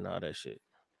Dragon and all that shit.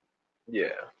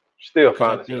 Yeah, still Because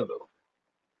I fine as hell think, though.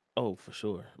 oh, for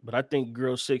sure. But I think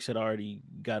Girl Six had already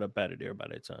got up out of there by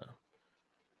that time.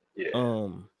 Yeah,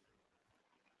 Um,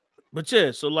 but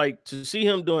yeah, so like to see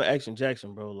him doing Action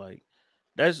Jackson, bro, like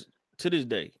that's to this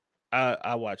day,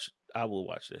 I will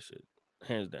watch that shit.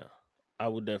 Hands down. I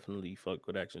would definitely fuck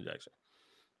with Action Jackson.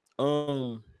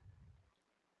 Um,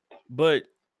 but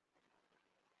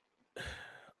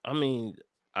I mean,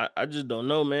 I just don't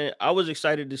know, man. I was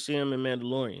excited to see him in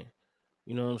Mandalorian.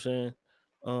 You know what I'm saying?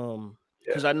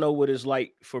 yeah, Because I know what it's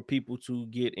like for people to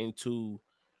get into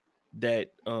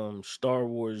that Star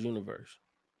Wars universe.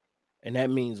 And that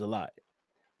means a lot.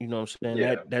 You know what I'm saying?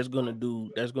 yeah. That's gonna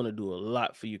do a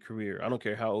lot for your career. I don't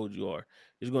care how old you are.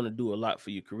 It's gonna do a lot for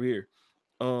your career.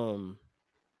 Um,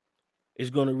 it's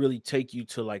going to really take you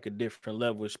to like a different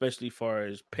level, especially far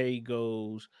as pay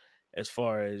goes, as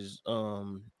far as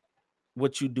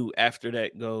what you do after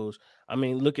that goes. I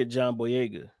mean, look at John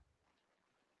Boyega.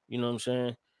 You know what I'm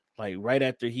saying? Like right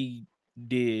after he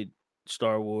did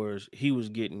Star Wars, he was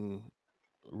getting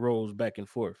roles back and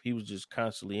forth. He was just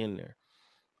constantly in there.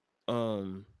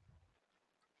 Um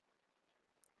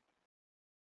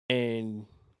and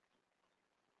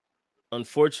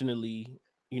unfortunately,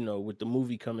 with the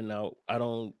movie coming out,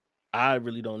 I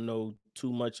really don't know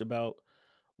too much about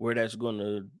where that's going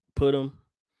to put him.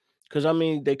 Cuz I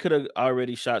mean, they could have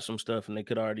already shot some stuff and they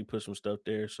could already put some stuff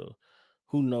there, so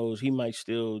who knows? He might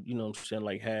still, what I'm saying,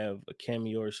 like have a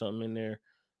cameo or something in there,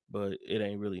 but it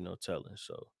ain't really no telling.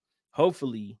 So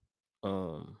hopefully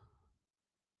um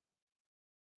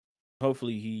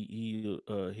hopefully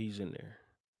he's in there.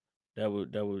 That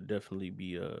would definitely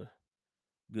be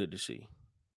good to see.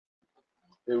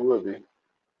 It would be.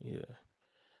 Yeah.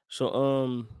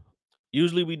 So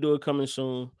usually we do it coming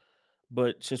soon,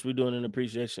 but since we're doing an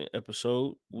appreciation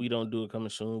episode, we don't do it coming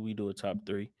soon. We do a top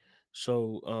 3.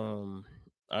 So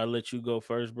I'll let you go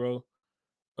first, bro.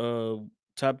 Uh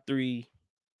Top 3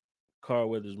 Carl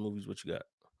Weathers movies, what you got?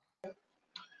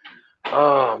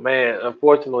 Oh man,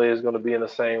 unfortunately, it's gonna be in the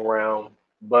same round.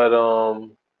 But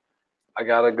I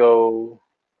gotta go.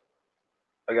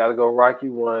 I gotta go Rocky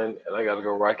 1, and I gotta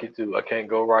go Rocky 2. I can't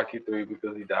go Rocky 3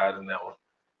 because he died in that one.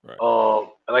 Right.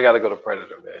 And I gotta go to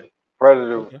Predator, man.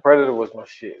 Predator, Okay. Predator was my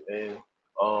shit, man.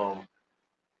 Um,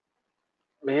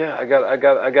 but yeah, I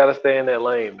gotta stay in that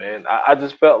lane, man. I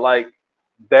just felt like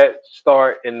that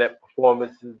start and that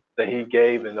performances that he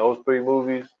gave in those 3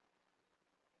 movies,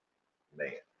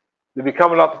 man. To be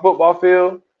coming off the football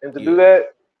field and to do Yeah.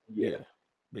 that, yeah, Yeah.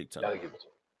 Big time. gotta give it to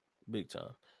him. Big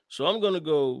time. So I'm gonna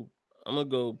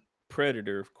go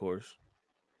Predator, of course.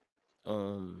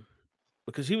 Um,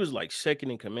 because he was like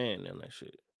second in command on that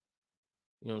shit.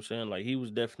 You know what I'm saying? Like he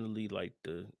was definitely like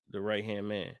the right hand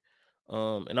man.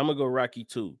 And I'm gonna go Rocky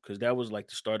too, because that was like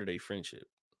the start of their friendship.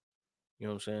 You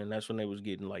know what I'm saying? That's when they was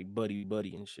getting like buddy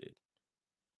buddy and shit.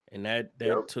 And that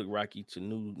Yep. took Rocky to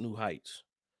new heights.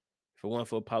 If it wasn't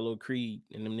for Apollo Creed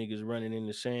and them niggas running in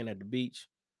the sand at the beach,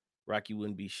 Rocky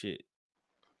wouldn't be shit.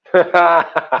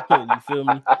 You feel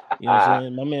me? You know what I'm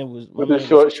saying? My With the man was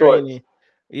short shorts. training.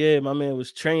 Yeah, my man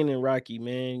was training Rocky,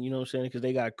 man. You know what I'm saying? Because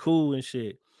they got cool and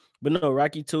shit. But no,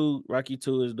 Rocky 2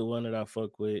 is the one that I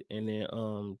fuck with. And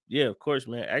then yeah, of course,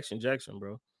 man, Action Jackson,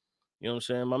 bro. You know what I'm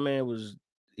saying? My man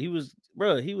he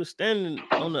was standing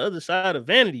on the other side of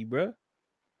Vanity, bro.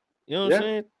 You know what I'm Yeah.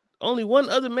 saying? Only one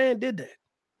other man did that.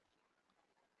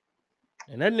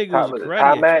 And that nigga was a Ty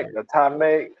karate Mac, expert. the Ty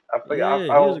Mac. I forget. Yeah,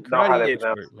 I he was a don't know how karate they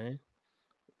pronounce expert, it. man.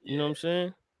 You know what Yeah. I'm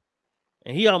saying?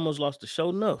 And he almost lost the show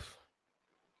enough.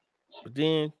 But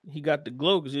then he got the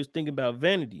glow because he was thinking about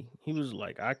Vanity. He was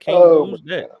like, I can't Oh lose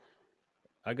my that.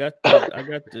 I got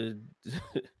the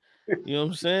you know what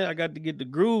I'm saying? I got to get the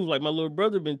groove like my little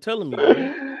brother been telling me,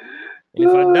 bro. And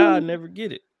if I die, I God. never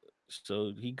get it.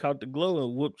 So he caught the glow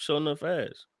and whooped show enough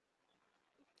ass.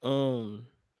 Um,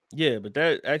 yeah, but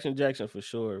that Action Jackson for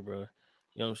sure, bro.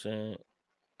 You know what I'm saying?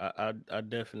 I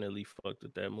definitely fucked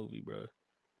with that movie, bro.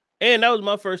 And that was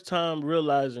my first time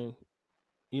realizing,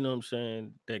 you know what I'm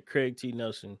saying, that Craig T.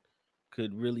 Nelson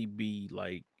could really be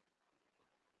like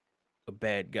a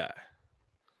bad guy.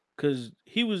 Cause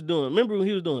he was doing, remember when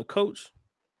he was doing Coach?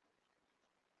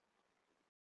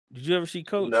 Did you ever see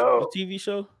Coach, the No, TV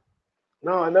show?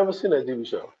 no, I never seen that TV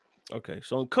show. Okay,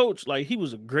 so in Coach, like he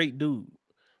was a great dude.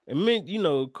 And me,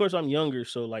 of course I'm younger,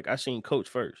 so like I seen Coach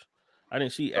first. I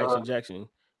didn't see Uh, Action Jackson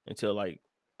until like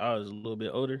I was a little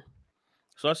bit older.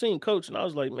 So I seen Coach and I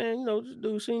was like, man, this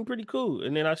dude seemed pretty cool.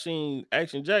 And then I seen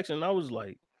Action Jackson and I was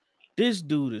like, this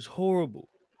dude is horrible.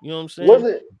 You know what I'm saying?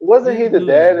 wasn't This he the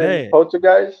dude is dad in bad.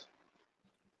 Poltergeist?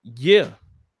 Yeah.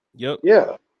 Yep.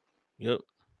 Yeah, Yep.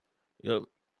 Yep.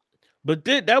 But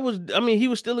that was, I mean, he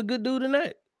was still a good dude in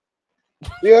that. You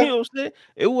yeah. know what I'm saying?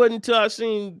 It wasn't until I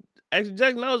seen Action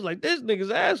Jackson, I was like, this nigga's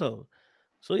asshole.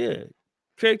 So yeah,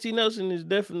 Craig T. Nelson is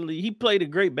definitely, he played a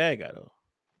great bad guy though.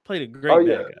 Played a Oh great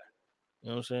yeah. bad guy. You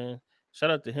know what I'm saying?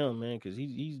 Shout out to him, man, because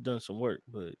he's done some work.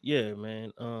 But yeah,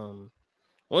 man.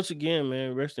 Once again,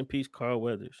 man, rest in peace, Carl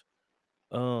Weathers.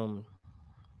 Um,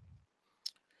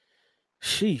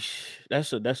 sheesh,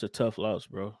 that's a tough loss,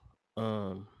 bro.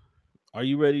 Um, are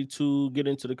you ready to get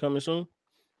into the coming soon?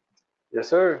 Yes,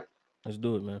 sir. Let's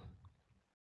do it, man.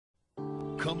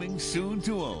 Coming soon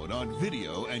to own on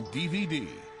video and DVD.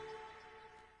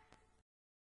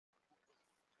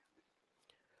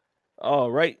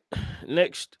 All right.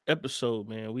 Next episode,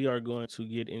 man, we are going to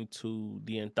get into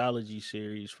the anthology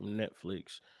series from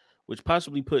Netflix, which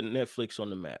possibly put Netflix on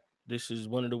the map. This is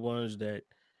one of the ones that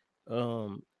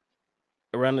um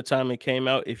around the time it came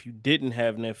out, if you didn't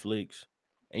have Netflix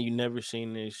and you never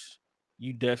seen this,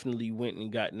 you definitely went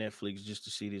and got Netflix just to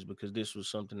see this because this was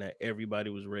something that everybody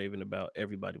was raving about,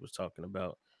 everybody was talking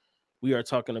about. We are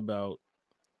talking about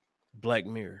Black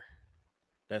Mirror.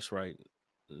 That's right.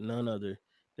 None other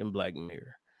than Black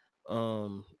Mirror.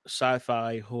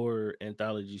 Sci-fi horror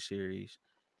anthology series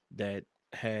that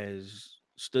has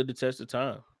stood the test of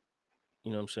time.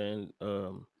 You know what I'm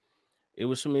saying? It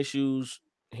was some issues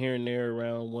here and there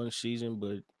around one season,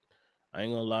 but I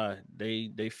ain't gonna lie,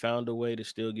 they found a way to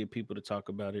still get people to talk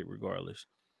about it regardless.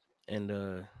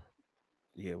 And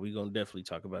yeah, we gonna definitely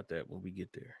talk about that when we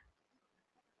get there.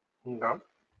 Okay.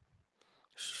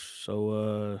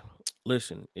 So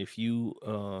listen, if you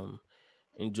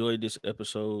enjoyed this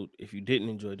episode, if you didn't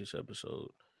enjoy this episode,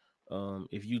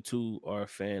 if you too are a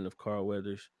fan of Carl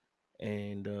Weathers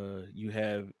and you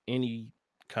have any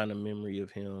kind of memory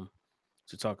of him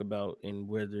to talk about, and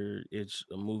whether it's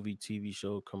a movie, TV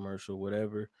show, commercial,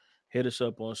 whatever, hit us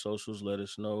up on socials. Let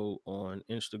us know on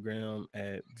Instagram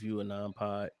at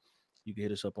ViewAnonPod. You can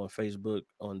hit us up on Facebook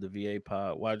on the VA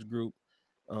Pod Watch Group.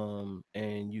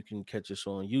 And you can catch us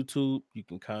on YouTube. You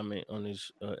can comment on this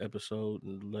episode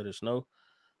and let us know.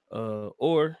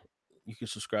 Or you can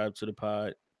subscribe to the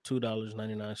pod,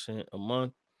 $2.99 a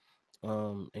month.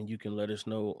 And you can let us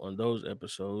know on those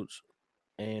episodes.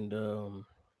 And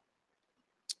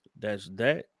that's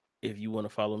that. If you want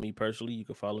to follow me personally, you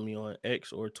can follow me on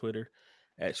X or Twitter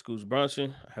at Scoots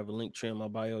Bronson. I have a link tree in my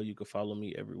bio. You can follow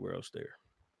me everywhere else there.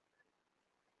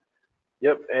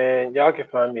 Yep, and y'all can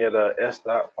find me at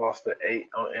s.foster8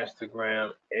 on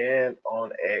Instagram and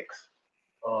on X.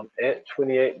 At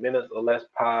 28 minutes or less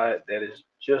pod. That is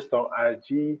just on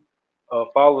IG.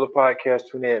 Follow the podcast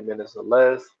 28 minutes or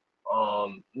less.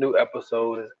 New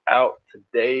episode is out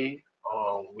today,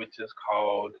 which is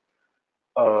called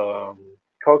um,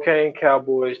 Cocaine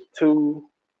Cowboys 2.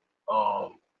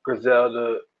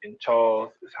 Griselda and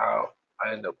Charles is how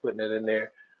I end up putting it in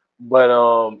there. But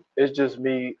it's just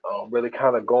me really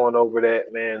kind of going over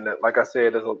that, man. Like I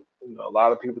said, there's a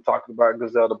lot of people talking about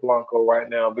Griselda Blanco right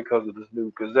now because of this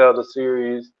new Griselda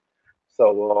series.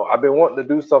 So I've been wanting to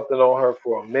do something on her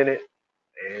for a minute,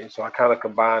 and so I kind of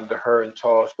combined the her and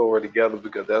Charles story together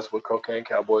because that's what Cocaine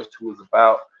Cowboys 2 is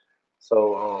about.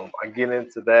 So I get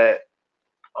into that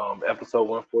episode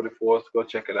 144. So go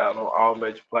check it out on all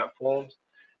major platforms.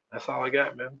 That's all I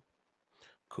got, man.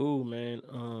 Cool,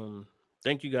 man.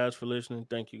 Thank you guys for listening.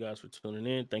 Thank you guys for tuning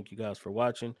in. Thank you guys for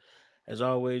watching. As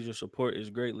always, your support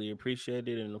is greatly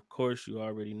appreciated. And of course, you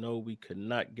already know we could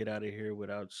not get out of here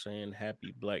without saying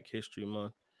Happy Black History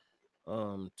Month.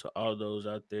 To all those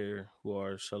out there who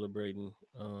are celebrating,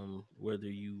 whether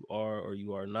you are or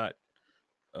you are not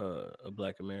a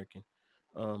Black American.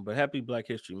 But Happy Black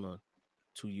History Month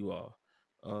to you all.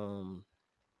 Um,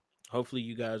 Hopefully,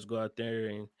 you guys go out there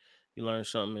and you learn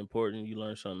something important, you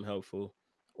learn something helpful,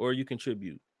 or you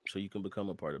contribute so you can become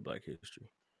a part of Black history.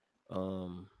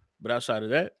 But outside of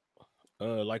that,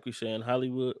 like we say in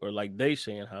Hollywood, or like they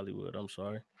say in Hollywood, I'm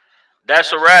sorry.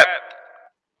 That's a wrap.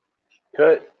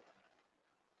 Cut.